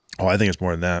 Oh, I think it's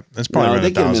more than that. It's probably around they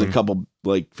get them in 1,000. a couple,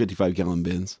 like 55-gallon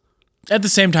bins. At the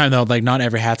same time, though, like not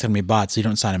every hat's going to be bought, so you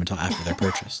don't sign them until after they're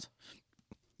purchased.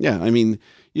 Yeah, I mean,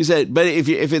 you said, but if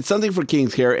it's something for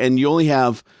King's Care and you only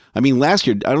have, I mean, last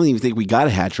year, I don't even think we got a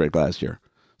hat trick last year.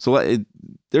 So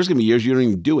there's going to be years you don't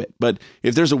even do it. But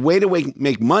if there's a way to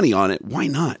make money on it, why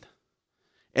not?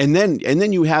 And then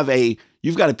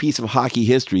you've got a piece of hockey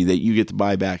history that you get to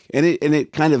buy back. And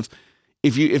it kind of,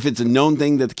 if it's a known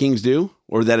thing that the Kings do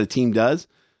or that a team does,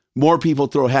 more people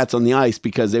throw hats on the ice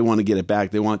because they want to get it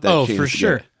back. They want that chance. Oh, for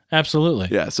sure. Get it. Absolutely.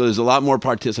 Yeah. So there's a lot more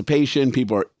participation.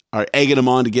 People are egging them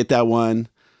on to get that one.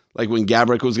 Like when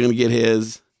Gabrick was going to get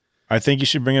his. I think you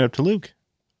should bring it up to Luke.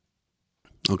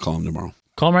 I'll call him tomorrow.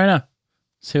 Call him right now.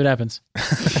 See what happens.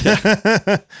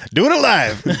 Doing it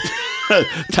live.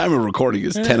 Time of recording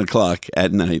is 10 o'clock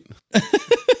at night.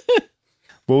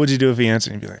 What would you do if he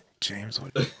answered and be like, James,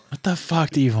 what the fuck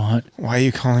do you want? Why are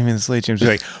you calling me this late, James? Be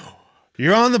like,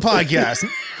 you're on the podcast.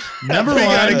 Number one,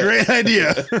 got a great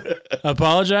idea.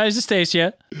 Apologize to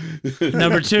Stacia.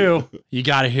 Number two, you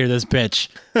got to hear this bitch.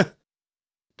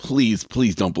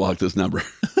 Please don't block this number.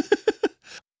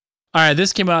 All right,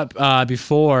 this came up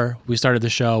before we started the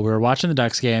show. We were watching the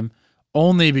Ducks game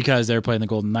only because they were playing the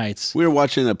Golden Knights. We were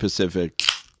watching a Pacific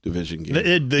Division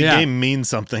game. The game means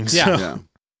something. So. Yeah.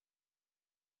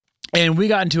 And we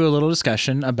got into a little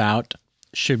discussion about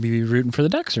should we be rooting for the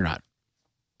Ducks or not?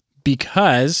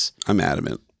 Because I'm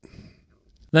adamant.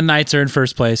 The Knights are in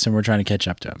first place and we're trying to catch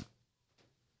up to them.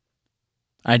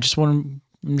 I'm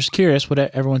just curious what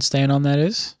everyone's staying on that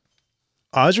is.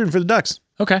 I was rooting for the Ducks.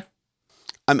 Okay.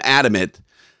 I'm adamant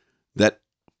that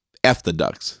F the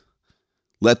Ducks.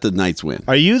 Let the Knights win.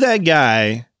 Are you that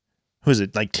guy? Who is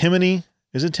it? Like Timony?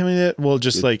 Is it Timony that will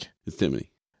just It's Timony.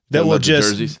 that will Love the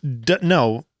just jerseys?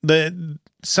 no?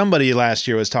 Somebody last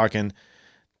year was talking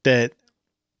that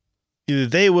either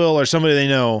they will or somebody they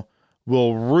know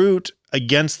will root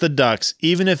against the Ducks,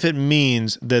 even if it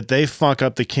means that they fuck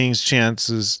up the Kings'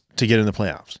 chances to get in the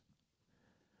playoffs.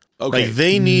 Okay. Like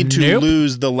they need to Nope.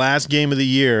 lose the last game of the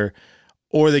year,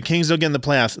 or the Kings don't get in the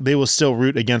playoffs. They will still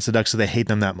root against the Ducks, so they hate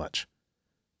them that much.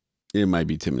 It might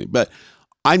be Timony, but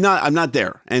I'm not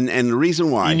there. And the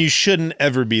reason why, And you shouldn't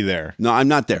ever be there. no, I'm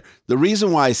not there. The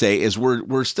reason why I say is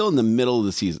we're still in the middle of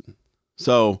the season.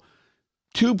 So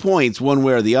 2 points one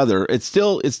way or the other, it's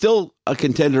still a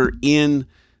contender in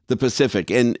the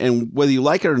Pacific. And whether you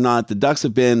like it or not, the Ducks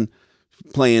have been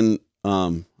playing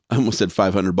I almost said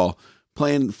 500 ball,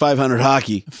 playing 500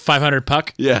 hockey. 500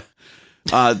 puck. Yeah.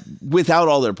 Without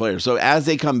all their players. So as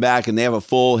they come back and they have a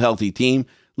full healthy team,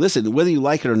 listen, whether you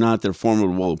like it or not, they're a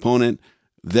formidable opponent.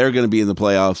 They're going to be in the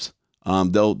playoffs.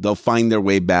 They'll find their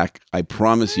way back. I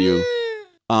promise you.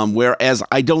 Whereas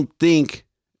I don't think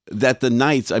that the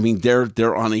Knights, I mean,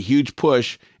 they're on a huge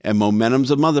push and momentum's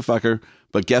a motherfucker.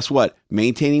 But guess what?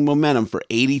 Maintaining momentum for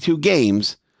 82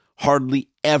 games hardly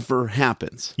ever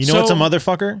happens. You know what's a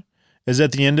motherfucker? Is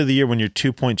at the end of the year when you're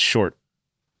 2 points short.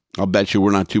 I'll bet you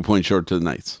we're not 2 points short to the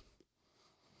Knights.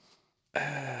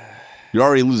 You're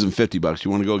already losing $50.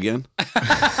 You want to go again?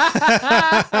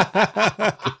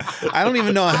 I don't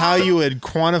even know how you would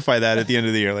quantify that at the end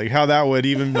of the year, like how that would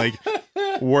even like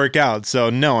work out. So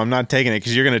no, I'm not taking it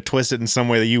because you're going to twist it in some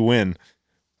way that you win.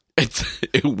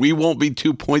 We won't be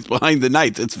 2 points behind the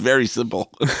Knights. It's very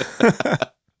simple.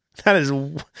 That is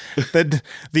that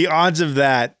the odds of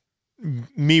that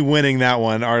me winning that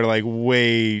one are like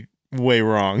way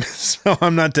wrong. So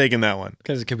I'm not taking that one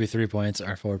Because it could be 3 points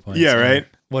or 4 points. Yeah, or right.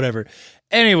 Whatever.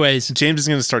 Anyways, James is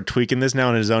going to start tweaking this now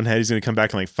in his own head. He's going to come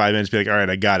back in like 5 minutes and be like, all right,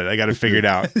 I got it. I got it figured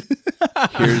out.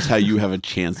 Here's how you have a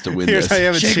chance to win Here's this. how you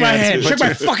have a shake chance. my hand. Shake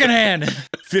my fucking hand.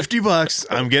 $50.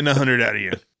 I'm getting 100 out of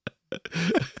you.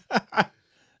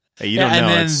 Hey, you don't know. And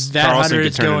then It's that Carlson 100 could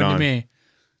is turn it going to on. me.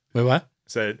 Wait, what?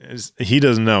 So he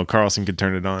doesn't know. Carlson could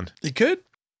turn it on. You could.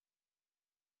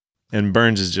 And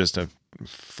Burns is just a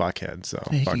fuckhead. So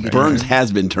Hey, fuck he that Burns guy.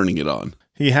 has been turning it on.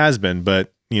 He has been,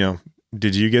 but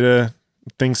did you get a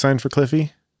thing signed for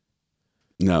Cliffy?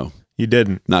 No, You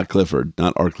didn't. not Clifford,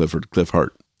 not our Clifford, Cliff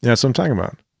Hart. Yeah, that's what I'm talking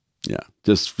about. Yeah,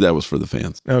 just that was for the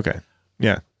fans. Okay.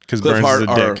 Yeah, because Cliff Burns Hart, is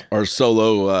a dick. our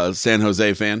solo San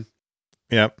Jose fan,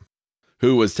 Yep.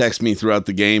 who was texting me throughout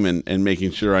the game and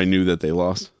making sure I knew that they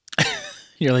lost.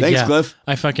 You're like, Thanks, yeah, Cliff.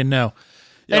 I fucking know.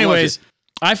 Yeah, Anyways, watch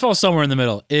I fall somewhere in the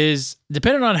middle. Is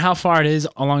depending on how far it is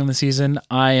along the season,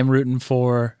 I am rooting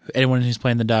for anyone who's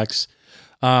playing the Ducks.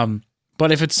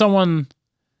 But if it's someone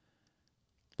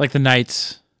like the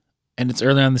Knights and it's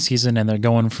early on in the season and they're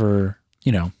going for,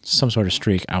 some sort of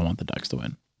streak, I want the Ducks to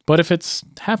win. But if it's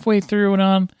halfway through and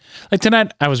on, like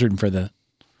tonight, I was rooting for the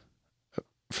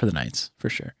Knights for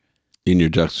sure. In your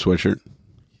Ducks sweatshirt.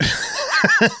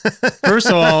 First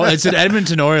of all, it's an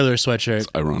Edmonton Oilers sweatshirt.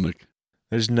 Ironic.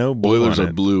 There's no blue Oilers on are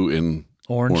it. blue and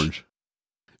Orange. orange.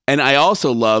 And I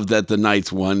also love that the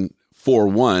Knights won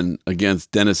 4-1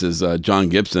 against Dennis's John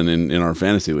Gibson in our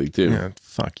fantasy league too. Yeah,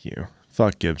 fuck you.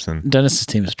 Fuck Gibson. Dennis's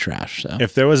team is trash. So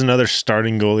If there was another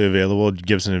starting goalie available,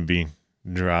 Gibson would be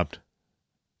dropped.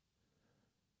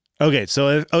 Okay,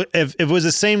 so if it was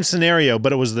the same scenario,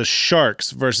 but it was the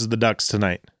Sharks versus the Ducks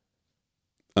tonight,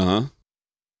 Uh-huh.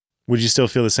 would you still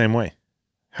feel the same way?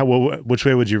 Which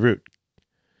way would you root?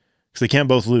 Because they can't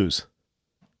both lose.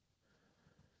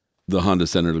 The Honda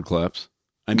Center to collapse.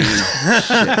 I mean,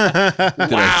 shit.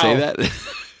 Did I say that?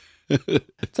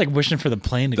 it's like wishing for the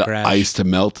plane to The crash. ice to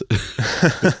melt.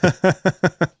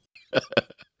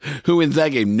 Who wins that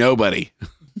game? Nobody.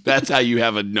 That's how you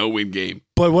have a no-win game.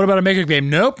 But what about a maker game?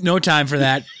 Nope, no time for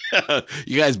that.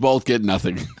 You guys both get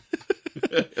nothing.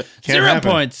 Can't 0 happen.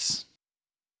 points.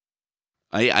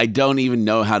 I don't even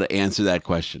know how to answer that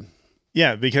question.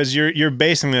 Yeah, because you're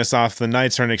basing this off the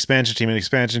Knights are an expansion team, and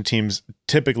expansion teams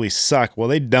typically suck. Well,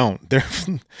 they don't.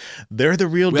 They're the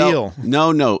real deal.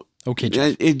 No. Okay,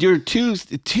 Jeff. You're too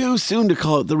soon to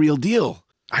call it the real deal.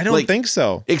 I don't think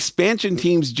so. Expansion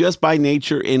teams, just by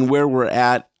nature and where we're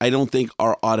at, I don't think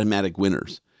are automatic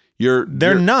winners. They're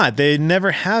not. They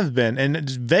never have been. And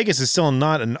Vegas is still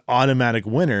not an automatic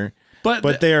winner.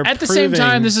 But they are at the same time,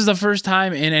 proving- this is the first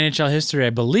time in NHL history, I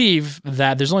believe,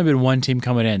 that there's only been one team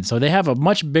coming in. So they have a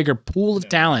much bigger pool of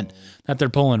talent that they're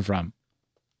pulling from.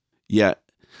 Yeah.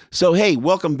 So, hey,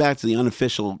 welcome back to the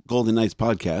unofficial Golden Knights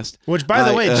podcast. Which, by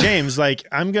the way, James,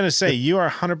 I'm going to say you are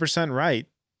 100% right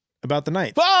about the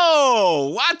Knights.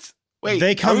 Whoa! What? Wait,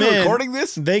 They come are we in recording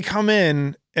this? They come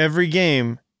in every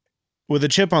game with a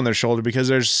chip on their shoulder because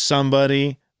there's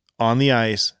somebody on the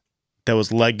ice that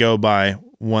was let go by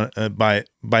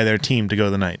their team to go to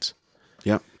the Knights.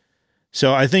 Yep.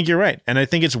 So I think you're right, and I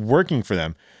think it's working for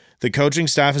them. The coaching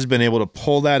staff has been able to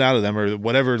pull that out of them, or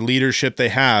whatever leadership they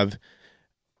have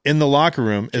in the locker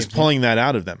room is pulling that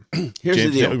out of them. Here's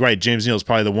the deal. Right, James Neal's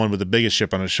probably the one with the biggest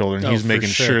chip on his shoulder, and Oh, he's for making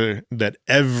sure that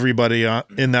everybody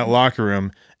in that locker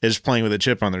room is playing with a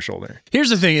chip on their shoulder. Here's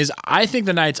the thing is, I think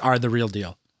the Knights are the real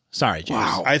deal. Sorry, James.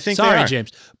 Wow. I think Sorry, they are.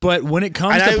 James. But when it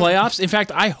comes And to I- playoffs, in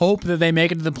fact, I hope that they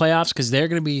make it to the playoffs because they're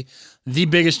going to be the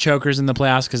biggest chokers in the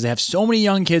playoffs because they have so many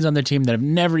young kids on their team that have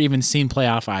never even seen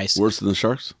playoff ice. Worse than the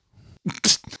Sharks?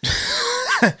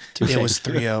 It was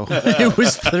 3-0. It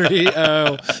was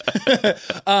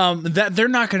 3-0. That they're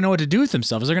not going to know what to do with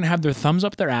themselves. They're going to have their thumbs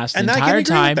up their ass the And I can entire agree with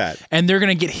time, that. and they're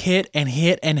going to get hit and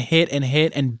hit and hit and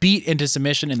hit and beat into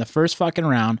submission in the first fucking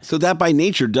round. So that by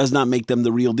nature does not make them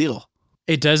the real deal.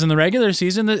 It does in the regular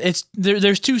season.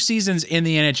 There's 2 seasons in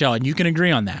the NHL, and you can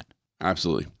agree on that.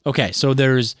 Absolutely. Okay, so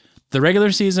there's the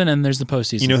regular season and there's the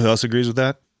postseason. You know who else agrees with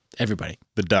that? Everybody.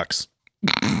 The Ducks.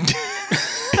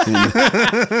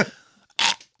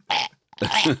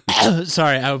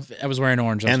 Sorry, I was wearing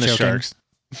orange. I was And the joking. Sharks.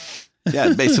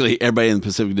 Yeah, basically everybody in the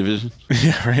Pacific Division.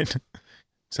 Yeah, right.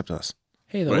 Except us.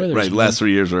 Hey, the Right, Oilers. right. Last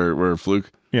 3 years were a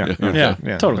fluke. Yeah.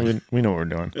 Yeah, totally. We know what we're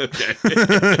doing.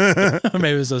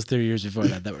 Maybe it was those 3 years before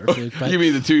that were fluke. But You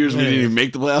mean the 2 years we didn't even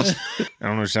make the playoffs? I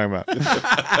don't know what you're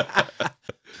talking about.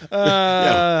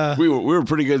 Yeah, we were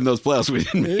pretty good in those playoffs. We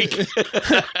didn't make it.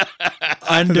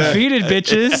 undefeated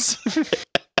bitches.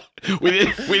 We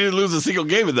didn't lose a single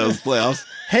game in those playoffs.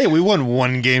 Hey, we won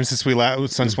one game since we won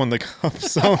the cup.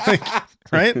 So,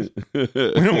 right?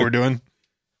 We know what we're doing.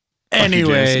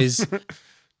 Anyways,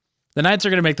 the Knights are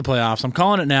going to make the playoffs. I'm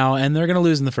calling it now, and they're going to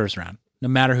lose in the first round, no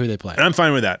matter who they play. And I'm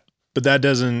fine with that. But that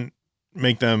doesn't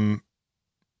make them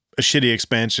a shitty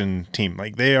expansion team.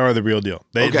 Like, they are the real deal.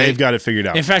 They've got it figured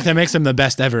out. In fact, that makes them the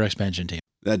best ever expansion team.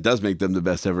 That does make them the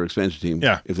best ever expansion team.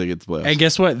 Yeah. If they get the playoffs. And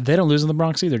guess what? They don't lose in the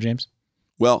Bronx either, James.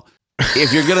 Well,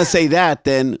 if you're going to say that,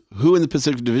 then who in the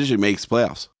Pacific Division makes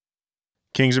playoffs?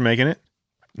 Kings are making it.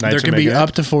 Knights there are could be making it.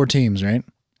 up to 4 teams, right?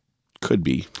 Could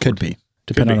be. Could be,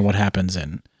 depending be. on what happens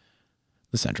in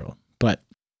the Central. But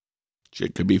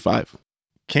It could be 5.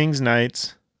 Kings,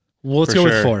 Knights. well, let's For go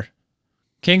sure. with 4.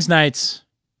 Kings, Knights,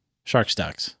 Sharks,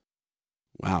 Ducks.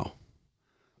 Wow.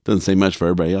 Doesn't say much for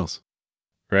everybody else.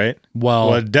 Right? Well,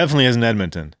 Well, it definitely isn't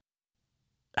Edmonton.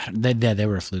 they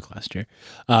were a fluke last year.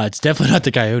 It's definitely not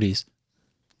the Coyotes.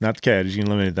 Not the Coyotes. You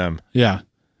can eliminate them. Yeah.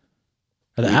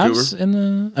 Are the Vancouver? Avs in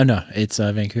the... Oh, no. It's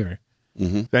Vancouver.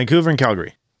 Vancouver and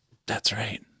Calgary. That's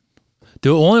right. The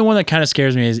only one that kind of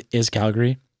scares me is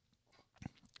Calgary.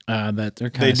 That they're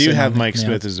kind They of do sitting have on- Mike yeah.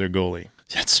 Smith as their goalie.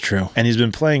 That's true. And he's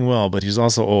been playing well, but he's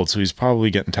also old, so he's probably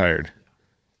getting tired.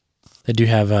 They do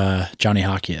have Johnny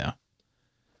Hockey, though.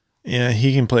 Yeah,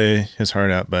 he can play his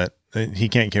heart out, but he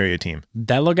can't carry a team.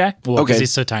 That little guy? Well, Okay. because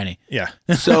he's so tiny. Yeah.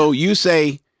 So you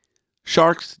say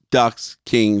Sharks, Ducks,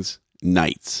 Kings,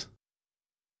 Knights.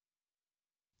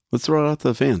 Let's throw it out to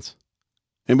the fans.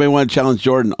 Anybody want to challenge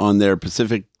Jordan on their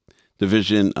Pacific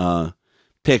Division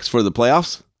picks for the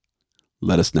playoffs?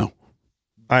 Let us know.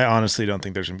 I honestly don't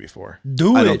think there's going to be 4.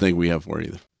 Do I don't think we have 4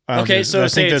 either. Okay, so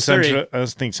say it's 3. I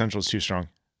think Central's too strong.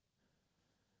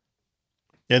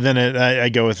 And then I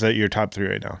go with your top 3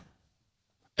 right now.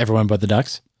 Everyone but the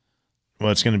Ducks?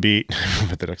 Well, it's going to be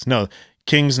with the Ducks. No,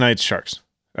 Kings, Knights, Sharks.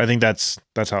 I think that's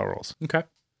how it rolls. Okay.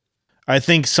 I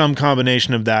think some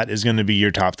combination of that is going to be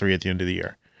your top 3 at the end of the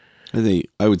year.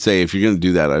 I would say if you're going to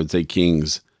do that, I would say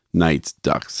Kings, Knights,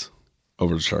 Ducks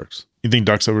over the Sharks. You think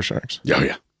Ducks over Sharks? Yeah,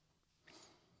 yeah.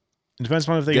 It depends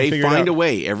on if they can They figure it out. find a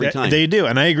way every time. They do,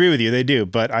 and I agree with you. They do,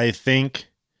 but I think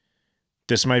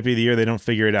this might be the year they don't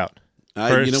figure it out. You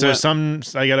know what?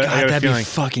 I got a that'd feeling. be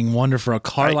fucking wonderful.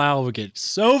 Carlisle would get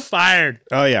so fired.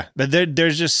 Oh yeah,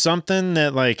 there's just something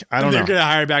that I don't They're know. going to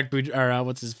hire back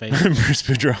what's his face? Bruce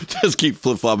Boudreau. Just keep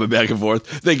flip flopping back and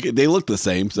forth. They look the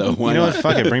same, so why You know not? what?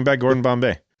 Fuck it. Bring back Gordon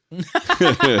Bombay.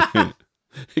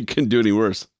 It couldn't do any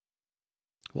worse.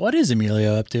 What is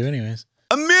Emilio up to, anyways?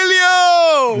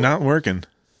 Emilio! Not working.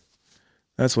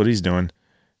 That's what he's doing.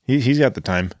 He's got the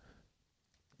time.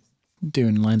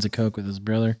 Doing lines of coke with his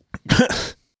brother.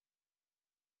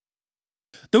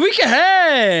 The week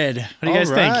ahead. What do you guys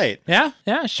All right. think?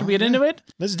 Yeah. Should we get into it?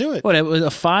 Let's do it. What? It was a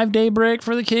 5-day break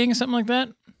for the Kings, something like that.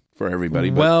 For everybody.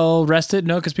 But Well rested?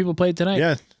 No, because people played tonight.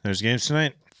 Yeah, there's games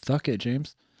tonight. Fuck it,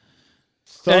 James.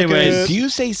 Suck Anyways, it. do you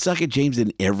say suck it, James,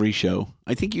 in every show?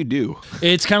 I think you do.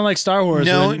 It's kind of like Star Wars.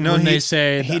 when they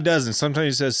say he doesn't. Sometimes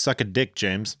he says "suck a dick,"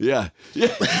 James. Yeah.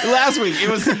 Last week it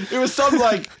was some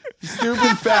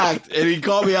stupid fact, and he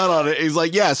called me out on it. He's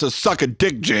like, "Yeah, so suck a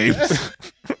dick, James."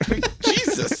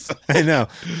 Jesus. I know.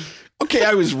 Okay,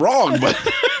 I was wrong, but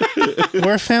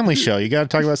We're a family show. You got to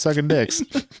talk about sucking dicks.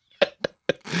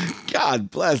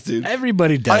 God bless, dude.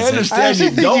 everybody does I it. understand actually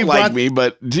you think don't you like brought- me,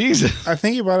 but Jesus. I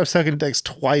think you brought up sucking dicks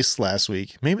twice last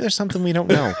week. Maybe there's something we don't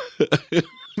know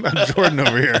about Jordan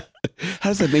over here. How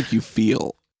does that make you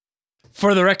feel?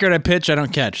 For the record, I pitch, I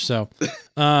don't catch. So,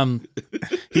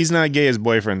 He's not gay. His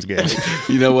boyfriend's gay.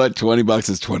 You know what? $20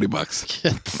 is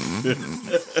 $20.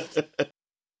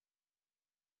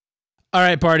 all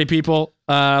right, party people.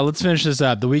 Let's finish this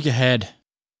up. The week ahead.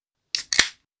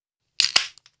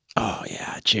 Oh,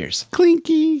 yeah. Cheers.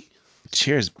 Clinky.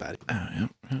 Cheers, buddy. Oh,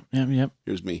 yep.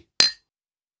 Here's me.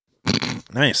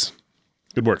 Nice.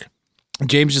 Good work.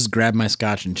 James just grabbed my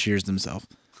scotch and cheers himself.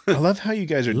 I love how you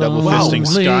guys are double Lonely. fisting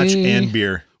scotch and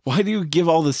beer. Why do you give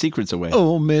all the secrets away?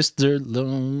 Oh, Mr.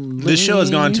 Lonely. This show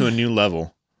has gone to a new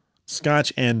level.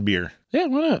 Scotch and beer. Yeah,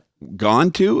 why not?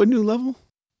 Gone to a new level?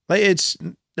 It's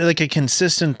like a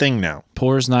consistent thing now.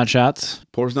 Pours, not shots.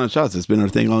 Pours not shots. It's been our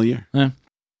thing all year. Yeah.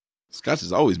 Scotch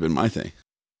has always been my thing.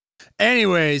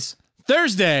 Anyways,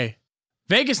 Thursday,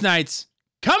 Vegas Knights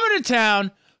coming to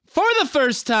town for the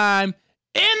first time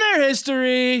in their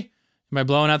history. Am I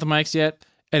blowing out the mics yet?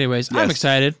 Anyways, I'm Yes.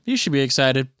 excited. You should be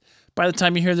excited. By the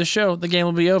time you hear the show, the game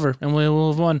will be over and we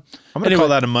will have won. I'm going to call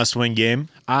that a must-win game.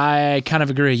 I kind of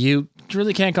agree. You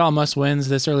really can't call must-wins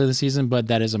this early in the season, but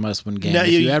that is a must-win game if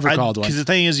you ever called one. Because the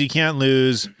thing is, you can't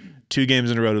lose 2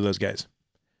 games in a row to those guys.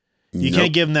 You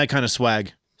can't give them that kind of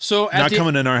swag. So Not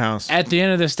coming in our house. At the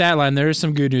end of the stat line, there is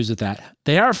some good news with that.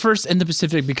 They are first in the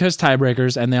Pacific because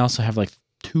tiebreakers, and they also have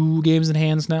 2 games in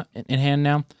hand now.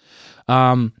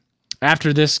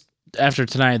 After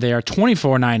tonight, they are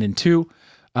 24-9-2.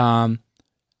 I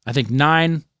think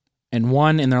 9-1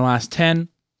 in their last 10.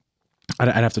 I'd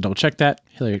have to double check that.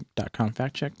 Hilliard.com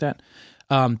fact check that.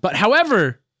 But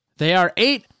however, they are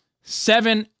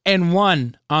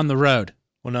 8-7-1 on the road.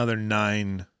 Well, now they're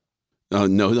 9. Oh,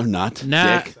 no, they're not.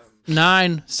 Dick.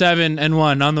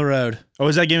 9-7-1 on the road. Oh,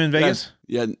 is that game in Vegas?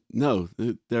 Yeah, no,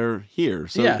 they're here.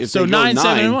 So yeah, if so they go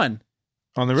 9-7-1.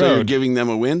 On the so you're road. giving them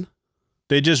a win?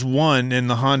 They just won in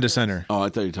the Honda Center. Oh, I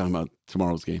thought you were talking about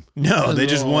tomorrow's game. No, they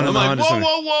just won in I'm the like, Honda whoa, Center.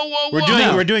 whoa, whoa, whoa, We're whoa. doing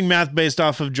No. we're doing math based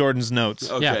off of Jordan's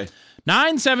notes. Okay.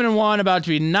 Yeah. 9-7-1, about to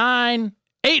be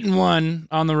 9-8-1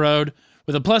 on the road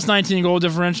with a plus 19 goal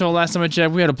differential. Last time I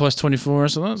checked, we had a plus 24,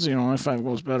 so that's like 5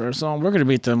 goals better. So we're gonna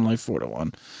beat them like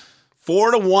 4-1.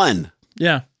 4-1.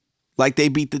 Yeah. Like they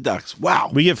beat the Ducks. Wow.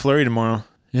 We get Fleury tomorrow.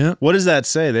 Yeah. What does that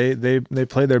say? They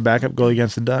play their backup goalie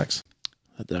against the Ducks.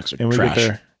 The Ducks are And we trash. get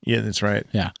their Yeah, that's right.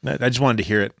 Yeah. I just wanted to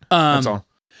hear it. That's all.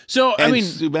 So And I mean,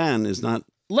 Subban is not.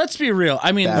 let's be real.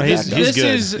 I mean, Bad this, backup. He's this good.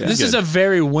 is Yeah. this He's is good. a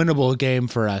very winnable game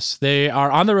for us. They are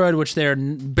on the road, which they're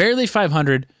barely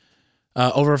 500,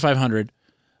 over 500.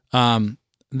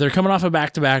 They're coming off a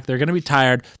back-to-back. They're going to be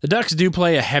tired. The Ducks do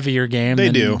play a heavier game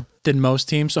than most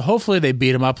teams, so hopefully they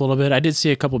beat them up a little bit. I did see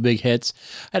a couple big hits.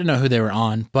 I didn't know who they were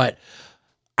on, but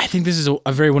I think this is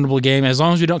a very winnable game. As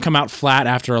long as we don't come out flat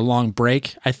after a long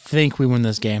break, I think we win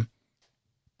this game.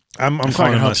 I'm fucking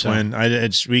calling a hope must so. win.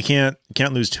 We can't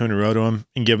lose 2 in a row to them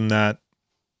and give them that.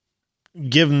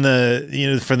 Give them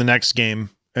the for the next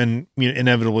game and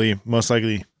inevitably most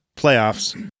likely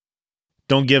playoffs.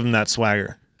 Don't give them that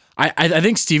swagger. I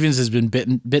think Stevens has been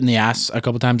bitten in the ass a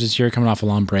couple times this year, coming off of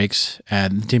long breaks,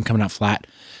 and the team coming out flat,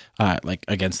 like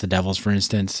against the Devils, for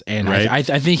instance. And Right.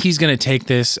 I think he's going to take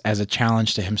this as a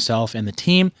challenge to himself and the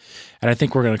team. And I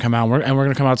think we're going to come out and we're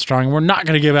going to come out strong. And we're not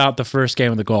going to give out the first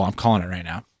game of the goal. I'm calling it right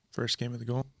now. First game of the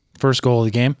goal. First goal of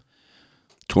the game.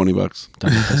 $20.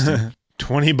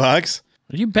 $20.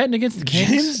 Are you betting against the Kings?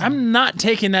 James? I'm not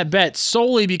taking that bet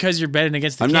solely because you're betting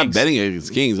against the I'm Kings. not betting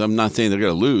against Kings. I'm not saying they're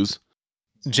going to lose.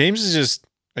 James is just.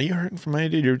 Are you hurting for money,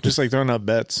 dude? You're just like throwing out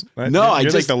bets. No,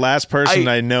 you're like the last person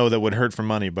I I know that would hurt for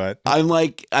money, but I'm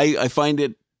like, I find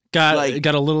it Got like,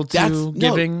 a little that's- too no.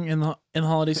 giving in the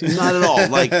holiday season. not at all.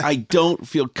 Like, I don't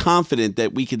feel confident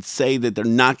that we could say that they're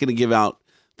not going to give out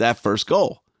that first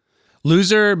goal.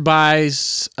 Loser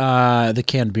buys the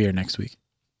canned beer next week.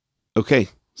 Okay,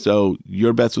 so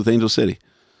your bet's with Angel City.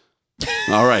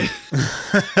 All right.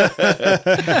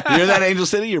 You're that Angel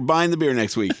City, you're buying the beer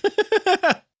next week.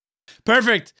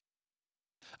 Perfect.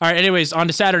 All right. Anyways, on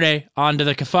to Saturday. On to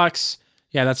the Cafucks.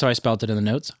 Yeah, that's how I spelled it in the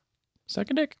notes.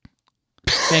 Suck a dick.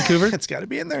 Vancouver. it's got to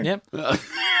be in there. Yep.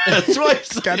 That's why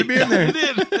it's got to be in there.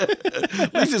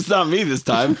 At least it's not me this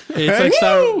time. It's like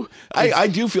Star- I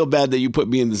do feel bad that you put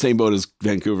me in the same boat as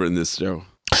Vancouver in this show.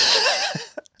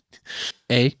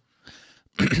 A.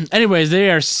 Anyways,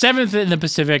 they are 7th in the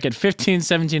Pacific at 15,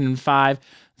 17, and 5.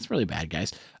 That's really bad,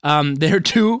 guys. They're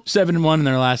 2-7-1 in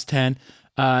their last 10.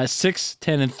 6,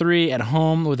 10, and 3 at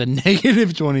home with a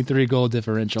negative 23 goal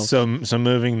differential. So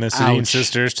moving the Sedin Ouch.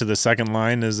 sisters to the second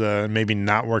line is maybe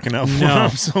not working out for No.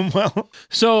 them so well.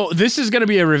 So this is going to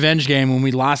be a revenge game when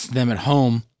we lost them at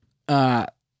home. So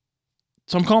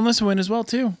I'm calling this a win as well,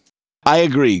 too. I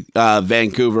agree.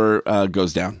 Vancouver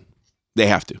goes down. They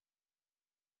have to.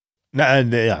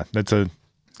 Yeah, that's a.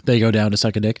 They go down to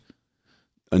suck a dick.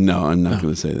 No, I'm not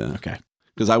going to say that. Okay.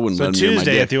 Because I wouldn't So let them near my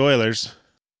Tuesday dick. at the Oilers.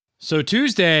 So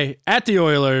Tuesday at the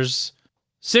Oilers,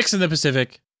 6th in the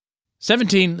Pacific,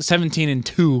 17, 17, and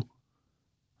 2.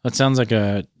 That sounds like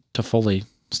a Toffoli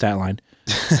stat line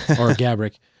or a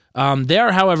Gabrick. They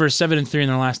are, however, 7-3 in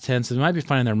their last 10, so they might be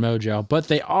finding their mojo, but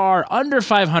they are under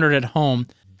 500 at home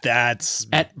That's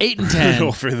at 8-10.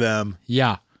 brutal for them.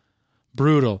 Yeah,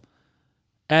 brutal.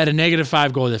 At a negative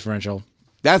 5 goal differential.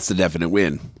 That's the definite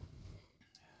win.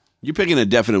 You're picking a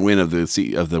definite win of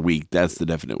the week. That's the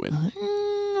definite win.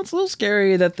 It's a little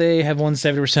scary that they have won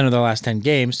 70% of their last 10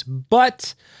 games,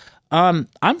 but I'm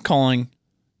calling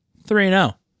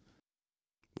 3-0.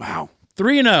 Wow.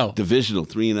 3-0. Divisional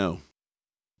 3-0.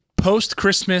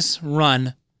 Post-Christmas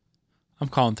run, I'm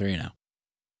calling 3-0.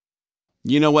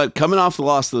 You know what? Coming off the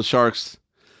loss to the Sharks,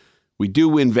 we do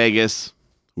win Vegas.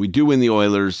 We do win the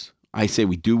Oilers. I say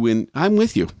we do win. I'm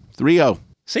with you. 3-0.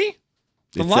 See?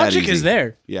 The It's that logic easy. is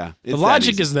there. Yeah. The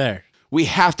logic is there. We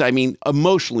have to. I mean,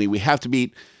 emotionally, we have to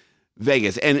beat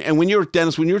Vegas. And when you were,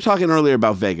 Dennis, when you were talking earlier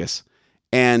about Vegas,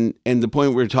 and the point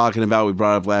we were talking about, we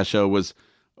brought up last show was,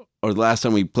 or the last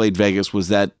time we played Vegas, was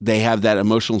that they have that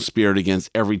emotional spirit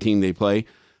against every team they play.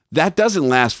 That doesn't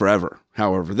last forever,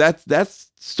 however. That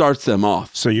starts them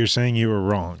off. So you're saying you were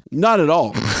wrong? Not at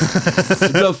all.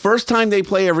 The first time they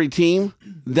play every team,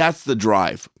 that's the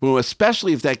drive. Well,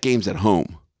 especially if that game's at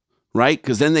home, right?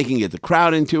 Because then they can get the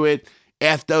crowd into it.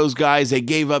 F those guys, they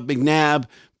gave up McNabb,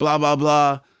 blah, blah,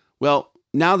 blah. Well,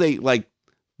 now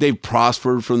they've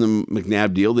prospered from the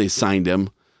McNabb deal. They signed him.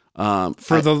 I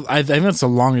think that's the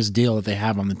longest deal that they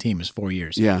have on the team is 4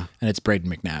 years. Yeah. And it's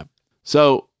Braden McNabb.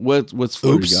 So what's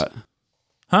Fleury Oops. got?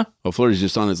 Huh? Well, Fleury's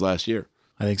just on his last year.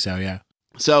 I think so, yeah.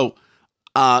 So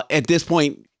at this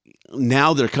point,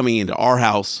 now they're coming into our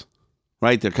house,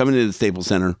 right? They're coming into the Staples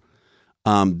Center.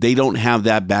 They don't have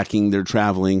that backing. They're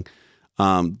traveling.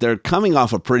 They're coming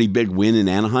off a pretty big win in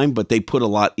Anaheim, but they put a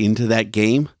lot into that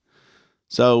game.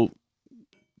 So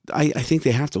I think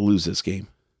they have to lose this game.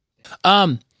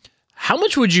 How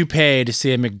much would you pay to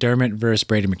see a McDermott versus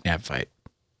Brady McNabb fight?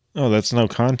 Oh, that's no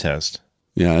contest.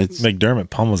 Yeah, it's McDermott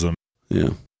pummels him. yeah.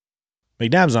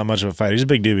 McNabb's not much of a fighter. He's a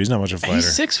big dude. He's not much of a fighter. He's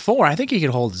 6'4". I think he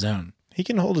could hold his own. He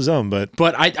can hold his own, but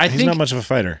I he's think not much of a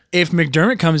fighter. if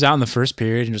McDermott comes out in the first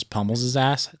period and just pummels his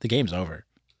ass, the game's over.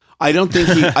 I don't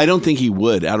think he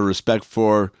would, out of respect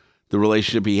for the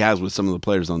relationship he has with some of the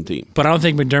players on the team. But I don't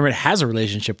think McDermott has a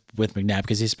relationship with McNabb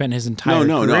because he spent his entire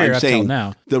No. career I'm up till saying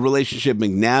now. the relationship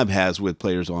McNabb has with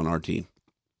players on our team.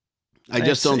 I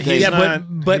just don't think. He's Yeah,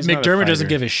 not- but he's not a McDermott doesn't fighter.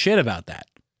 give a shit about that.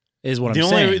 Is what The I'm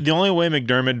only saying. the only way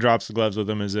McDermott drops the gloves with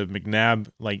him is if McNabb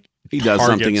he does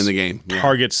something in the game. Yeah.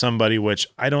 targets somebody, which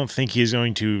I don't think he's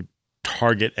going to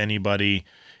target anybody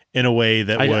in a way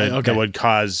that would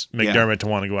cause McDermott to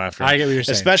want to go after him. I get what you're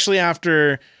saying. Especially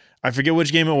after I forget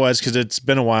which game it was because it's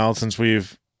been a while since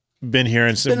we've been here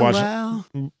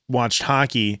and watched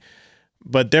hockey.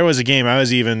 But there was a game I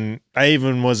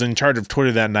even was in charge of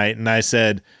Twitter that night, and I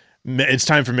said it's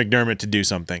time for McDermott to do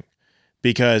something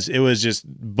because it was just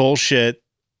bullshit.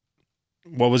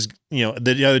 What was the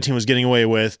other team was getting away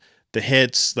with, the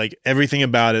hits, like everything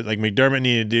about it. Like McDermott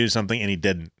needed to do something, and he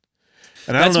didn't.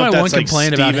 And I That's don't know my if one that's like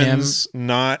complaint about him. Stevens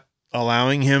not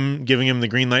allowing him, giving him the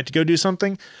green light to go do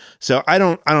something. So I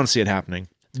don't see it happening.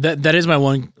 That is my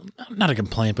one, not a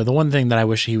complaint, but the one thing that I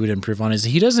wish he would improve on is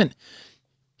he's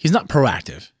not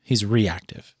proactive. He's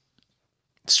reactive.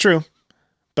 It's true.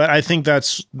 But I think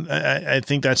that's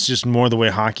just more the way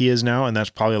hockey is now, and that's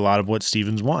probably a lot of what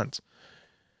Stevens wants.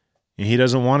 He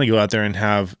doesn't want to go out there and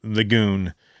have the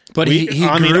goon. But he grew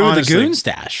honestly, the goon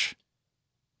stash.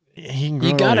 He can grow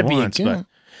You all got to he be wants, a goon.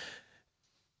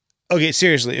 but- okay,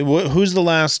 seriously, who's the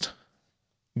last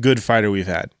good fighter we've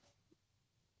had?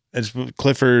 It's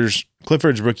Clifford's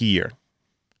rookie year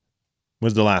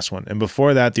was the last one. And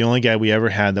before that, the only guy we ever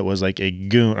had that was like a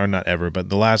goon, or not ever, but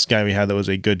the last guy we had that was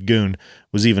a good goon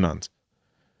was Ivanons.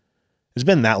 It's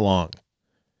been that long.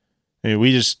 I mean,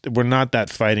 we're not that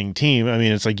fighting team. I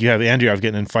mean, it's like you have Andreoff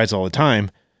getting in fights all the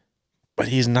time, but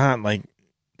he's not like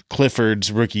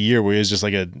Clifford's rookie year where he's just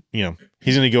like he's going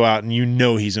to go out and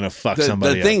he's going to fuck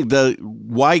somebody up.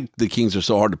 Why the Kings are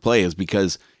so hard to play is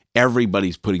because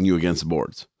everybody's putting you against the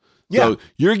boards. Yeah. So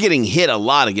you're getting hit a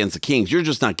lot against the Kings. You're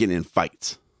just not getting in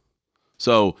fights.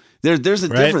 So there's a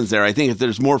difference there. I think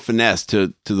there's more finesse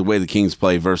to the way the Kings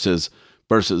play versus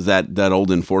that old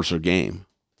enforcer game.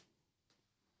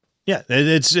 Yeah,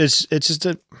 it's just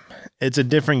a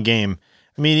different game.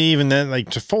 I mean, even then, like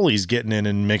Toffoli's getting in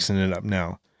and mixing it up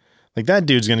now. Like that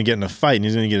dude's going to get in a fight and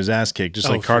he's going to get his ass kicked, just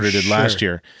like Carter did last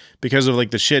year, because of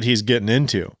like the shit he's getting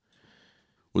into.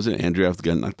 Was it Andreoff that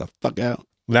got knocked the fuck out?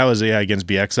 That was against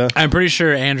Bieksa. I'm pretty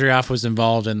sure Andreoff was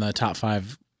involved in the top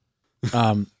 5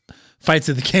 fights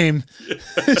of the game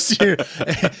this year.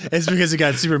 It's because he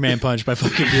got Superman punched by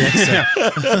fucking Bieksa.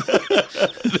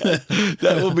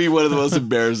 That will be one of the most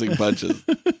embarrassing punches.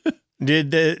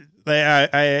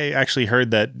 I actually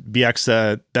heard that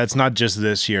Bieksa, that's not just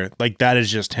this year. Like that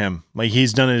is just him. Like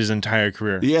he's done it his entire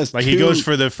career. He has he goes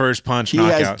for the first punch he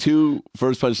knockout. He has 2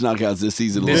 first punch knockouts this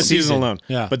season alone. This season alone.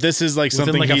 Yeah. But this is like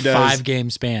something Within like he a does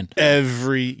 5-game span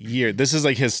every year. This is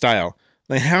like his style.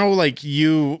 Like how like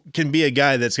you can be a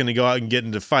guy that's going to go out and get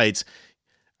into fights.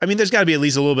 I mean, there's got to be at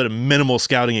least a little bit of minimal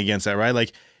scouting against that, right?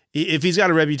 Like if he's got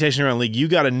a reputation around the league, you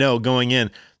got to know going in,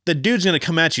 the dude's going to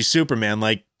come at you Superman.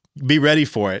 Like be ready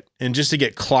for it. And just to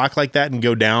get clocked like that and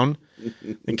go down,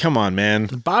 and come on, man.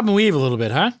 Bob and weave a little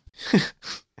bit, huh?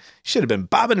 Should have been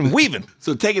bobbing and weaving.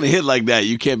 So taking a hit like that,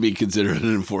 you can't be considered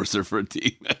an enforcer for a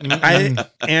team.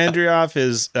 Andreoff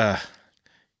is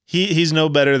he's no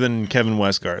better than Kevin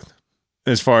Westgarth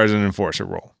as far as an enforcer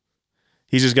role.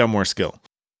 He's just got more skill.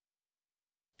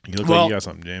 You look like you got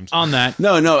something, James. On that.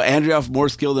 No, Andreoff more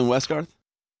skill than Westgarth?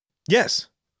 Yes.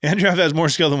 Andreoff has more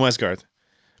skill than Westgarth.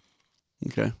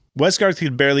 Okay. Westgarth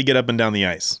could barely get up and down the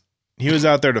ice. He was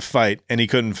out there to fight, and he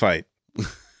couldn't fight.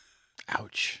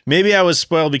 Ouch. Maybe I was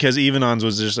spoiled because Ivanons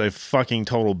was just a fucking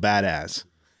total badass.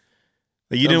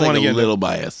 Like, you didn't want to get a little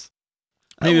bias.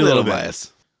 Maybe a little bit.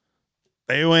 bias.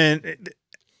 They went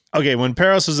when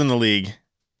Parros was in the league,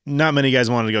 not many guys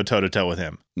wanted to go toe-to-toe with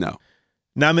him. No.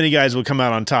 Not many guys would come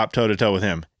out on top toe-to-toe with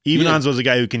him. Ivanons was a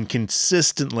guy who can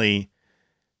consistently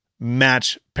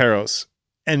match Parros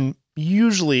and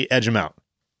usually edge him out.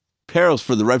 Peros,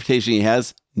 for the reputation he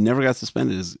has, never got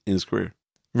suspended in his career.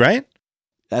 Right?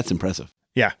 That's impressive.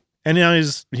 Yeah. And now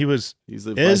he's the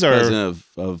vice or- president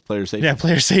of player safety. yeah,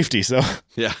 player safety. So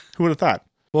Yeah. who would have thought?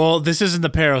 Well, this isn't the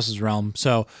Peros' realm,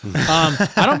 so I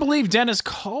don't believe Dennis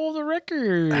called the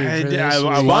record. for this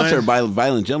week. Sponsored by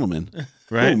Violent Gentlemen.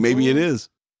 Right? Oh, maybe it is.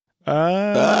 See what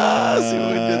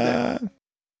we did there.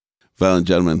 Violent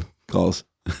Gentlemen calls.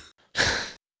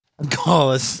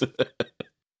 Call us.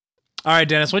 All right,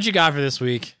 Dennis, what you got for this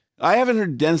week? I haven't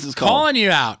heard Dennis's call. Calling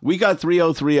you out. We got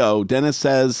 3030. Dennis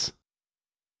says,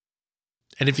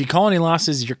 And if you call any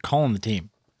losses, you're calling the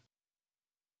team.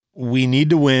 We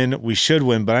need to win. We should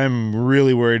win, but I'm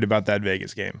really worried about that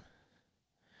Vegas game.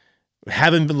 We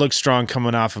haven't looked strong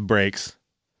coming off of breaks.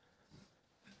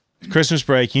 Christmas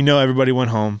break, everybody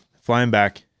went home, flying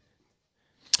back.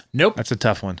 Nope. That's a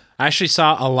tough one. I actually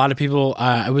saw a lot of people.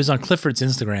 It was on Clifford's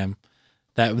Instagram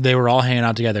that they were all hanging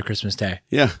out together Christmas Day.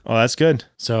 yeah. Oh, that's good.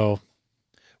 So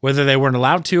whether they weren't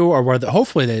allowed to or whether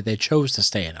hopefully they chose to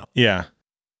stay in it. Yeah.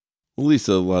 At least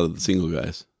a lot of the single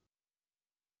guys.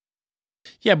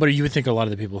 Yeah, but you would think a lot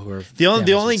of the people who are The only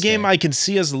families would game stay. I can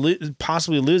see us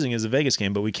possibly losing is the Vegas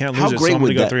game, but we can't How lose it, so great I'm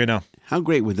going to would go that- 3-0. How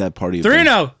great would that party have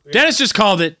 3-0. Dennis just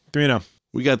called it. 3-0.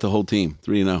 We got the whole team,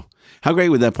 3-0. How great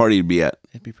would that party be at?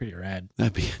 It'd be pretty rad.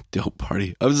 That'd be a dope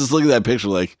party. I was just looking at that picture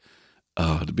like,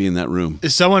 oh, to be in that room.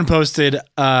 Someone posted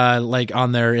like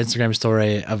on their Instagram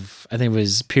story of, I think it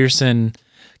was Pearson,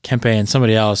 Kempe, and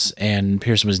somebody else, and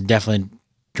Pearson was definitely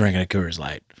drinking a Coors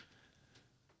Light.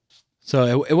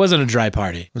 So it wasn't a dry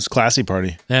party. It was a classy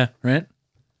party. Yeah, right?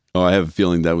 Oh, I have a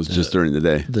feeling that was just during the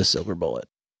day. The silver bullet.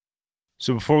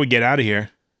 So before we get out of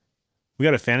here, we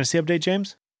got a fantasy update,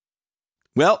 James?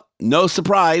 Well, no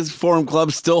surprise. Forum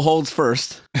Club still holds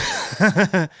first.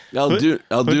 El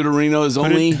Deuterino is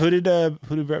only... Who did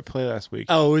Brett play last week?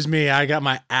 Oh, it was me. I got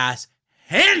my ass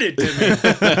handed to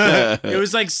me. It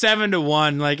was like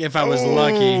 7-1, like if I was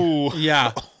lucky.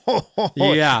 Yeah.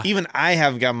 Yeah. Even I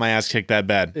haven't got my ass kicked that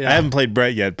bad. Yeah. I haven't played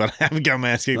Brett yet, but I haven't got my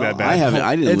ass kicked that bad. I haven't.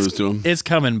 I didn't lose to him. It's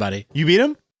coming, buddy. You beat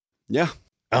him? Yeah.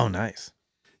 Oh, nice.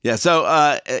 Yeah, so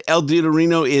El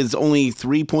Deuterino is only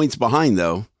 3 points behind,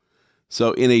 though.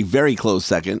 So in a very close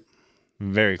second.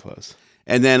 Very close.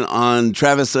 And then on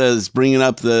Travis is bringing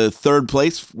up the third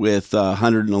place with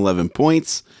 111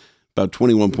 points, about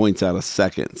 21 points out of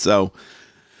second. So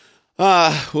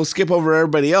we'll skip over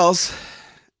everybody else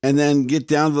and then get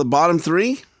down to the bottom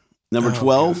three. Number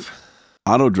 12,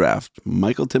 Auto Draft,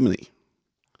 Michael Timoney,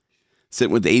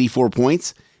 sitting with 84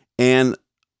 points. And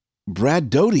Brad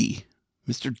Doty,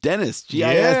 Mr. Dennis, GIS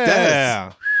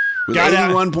Dennis, with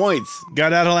 81 points.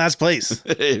 Got out of last place.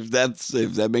 if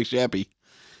that makes you happy.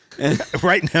 And,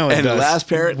 right now it and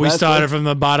does. We started from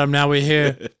the bottom, now we're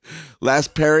here.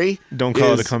 Last Perry. Don't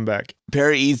call it a comeback.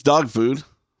 Perry eats dog food.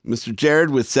 Mr.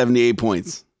 Jared with 78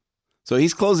 points. So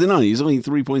he's closing on. He's only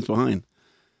 3 points behind.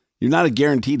 You're not a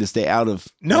guarantee to stay out of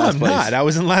last place. Not. I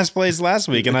was in last place last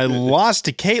week, and I lost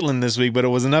to Caitlin this week, but it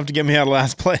was enough to get me out of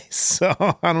last place. So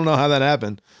I don't know how that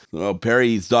happened. Well, Perry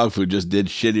eats dog food just did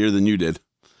shittier than you did.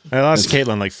 I lost to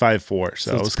Caitlin like 5-4,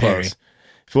 so it was close.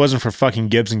 If it wasn't for fucking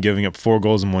Gibson giving up 4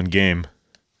 goals in one game.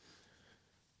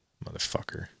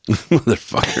 Motherfucker.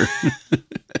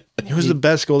 He was the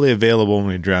best goalie available when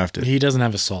we drafted. He doesn't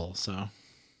have a soul, so.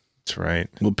 That's right.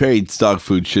 Well, Perry eats dog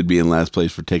food should be in last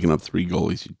place for taking up 3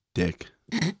 goalies, you dick.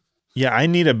 Yeah, I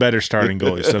need a better starting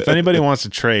goalie. So if anybody wants to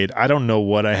trade, I don't know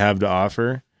what I have to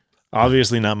offer.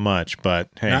 Obviously not much, but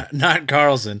hey. Not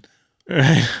Carlson.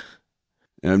 And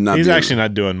He's actually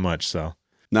not doing much, so.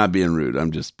 Not being rude.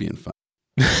 I'm just being fun.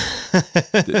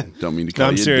 Don't mean to call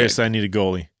I'm you serious. a dick. I need a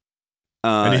goalie.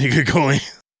 I need a good goalie.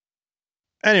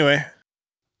 Anyway,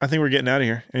 I think we're getting out of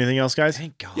here. Anything else, guys?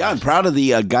 Thank God. Yeah, I'm proud of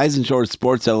the Guys in Shorts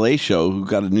Sports LA show who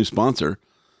got a new sponsor.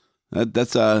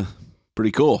 That's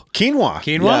pretty cool.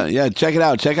 Quinoa. Yeah, check it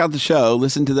out. Check out the show.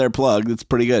 Listen to their plug. That's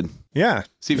pretty good. Yeah.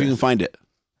 See if you can find it.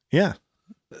 Yeah.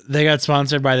 They got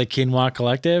sponsored by the Quinoa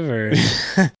Collective, or?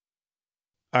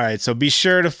 All right, so be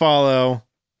sure to follow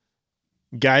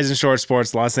Guys in Short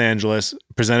Sports Los Angeles,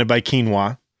 presented by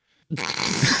Quinoa.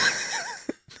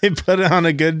 They put on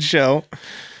a good show.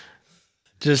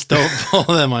 Just don't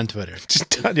follow them on Twitter.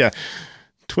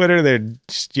 Twitter,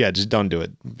 just don't do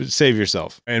it. Save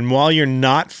yourself. And while you're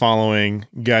not following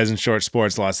Guys in Short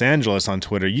Sports Los Angeles on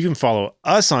Twitter, you can follow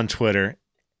us on Twitter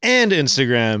and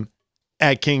Instagram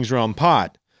at Kings Realm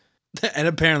Pod. And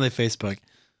apparently Facebook.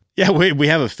 Yeah, we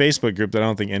have a Facebook group that I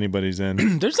don't think anybody's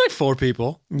in. There's like 4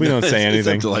 people. We don't say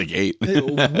anything. It's up to like 8.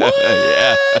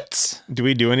 What? Do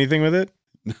we do anything with it?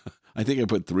 I think I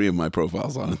put 3 of my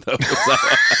profiles on it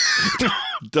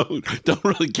though. don't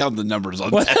really count the numbers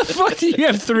on What that. the fuck? Do you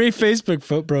have 3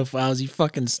 Facebook profiles? You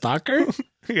fucking stalker.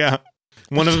 Yeah.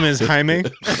 One of them is Jaime.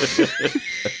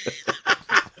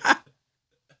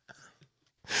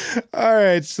 All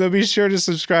right. So be sure to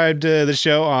subscribe to the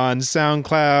show on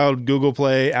SoundCloud, Google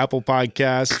Play, Apple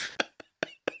Podcasts.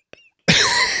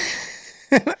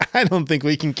 I don't think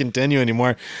we can continue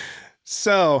anymore.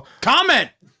 So Comment.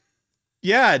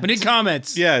 yeah. We need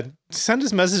comments. Yeah. Send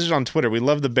us messages on Twitter. We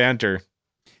love the banter.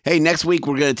 Hey, next week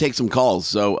we're going to take some calls.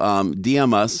 So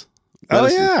DM us. Let Oh,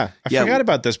 us- yeah. I forgot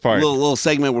about this part. Little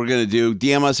segment we're going to do.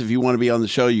 DM us if you want to be on the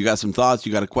show. You got some thoughts.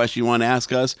 You got a question you want to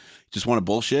ask us. Just want to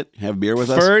bullshit. Have a beer with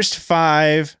us. First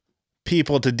 5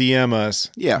 people to DM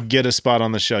us Yeah. get a spot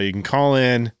on the show. You can call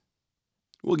in.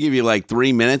 We'll give you like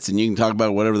 3 minutes and you can talk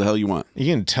about whatever the hell you want.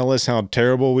 You can tell us how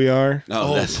terrible we are.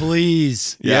 Oh,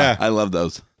 please. Yeah, Yeah. I love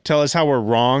those. Tell us how we're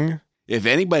wrong. If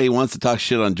anybody wants to talk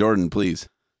shit on Jordan, please.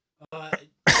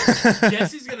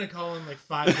 Jesse's going to call in like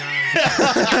 5 times.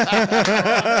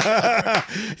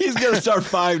 He's going to start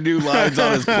 5 new lines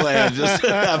on his plan. Just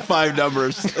have 5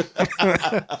 numbers.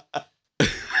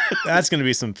 That's going to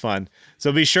be some fun.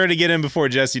 So be sure to get in before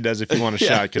Jesse does if you want a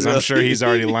shot, because I'm sure he's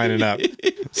already lining up.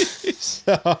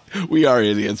 So, We are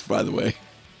idiots, by the way.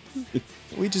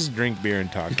 we just drink beer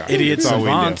and talk. Idiots That's all we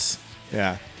do. savants.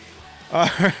 Yeah. All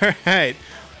right.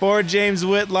 For James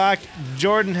Whitlock,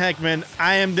 Jordan Heckman,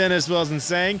 I am Dennis Wilson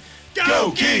saying,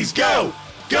 Go, Kings, go!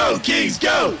 Go, Kings,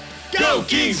 go! Go,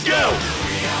 Kings, go!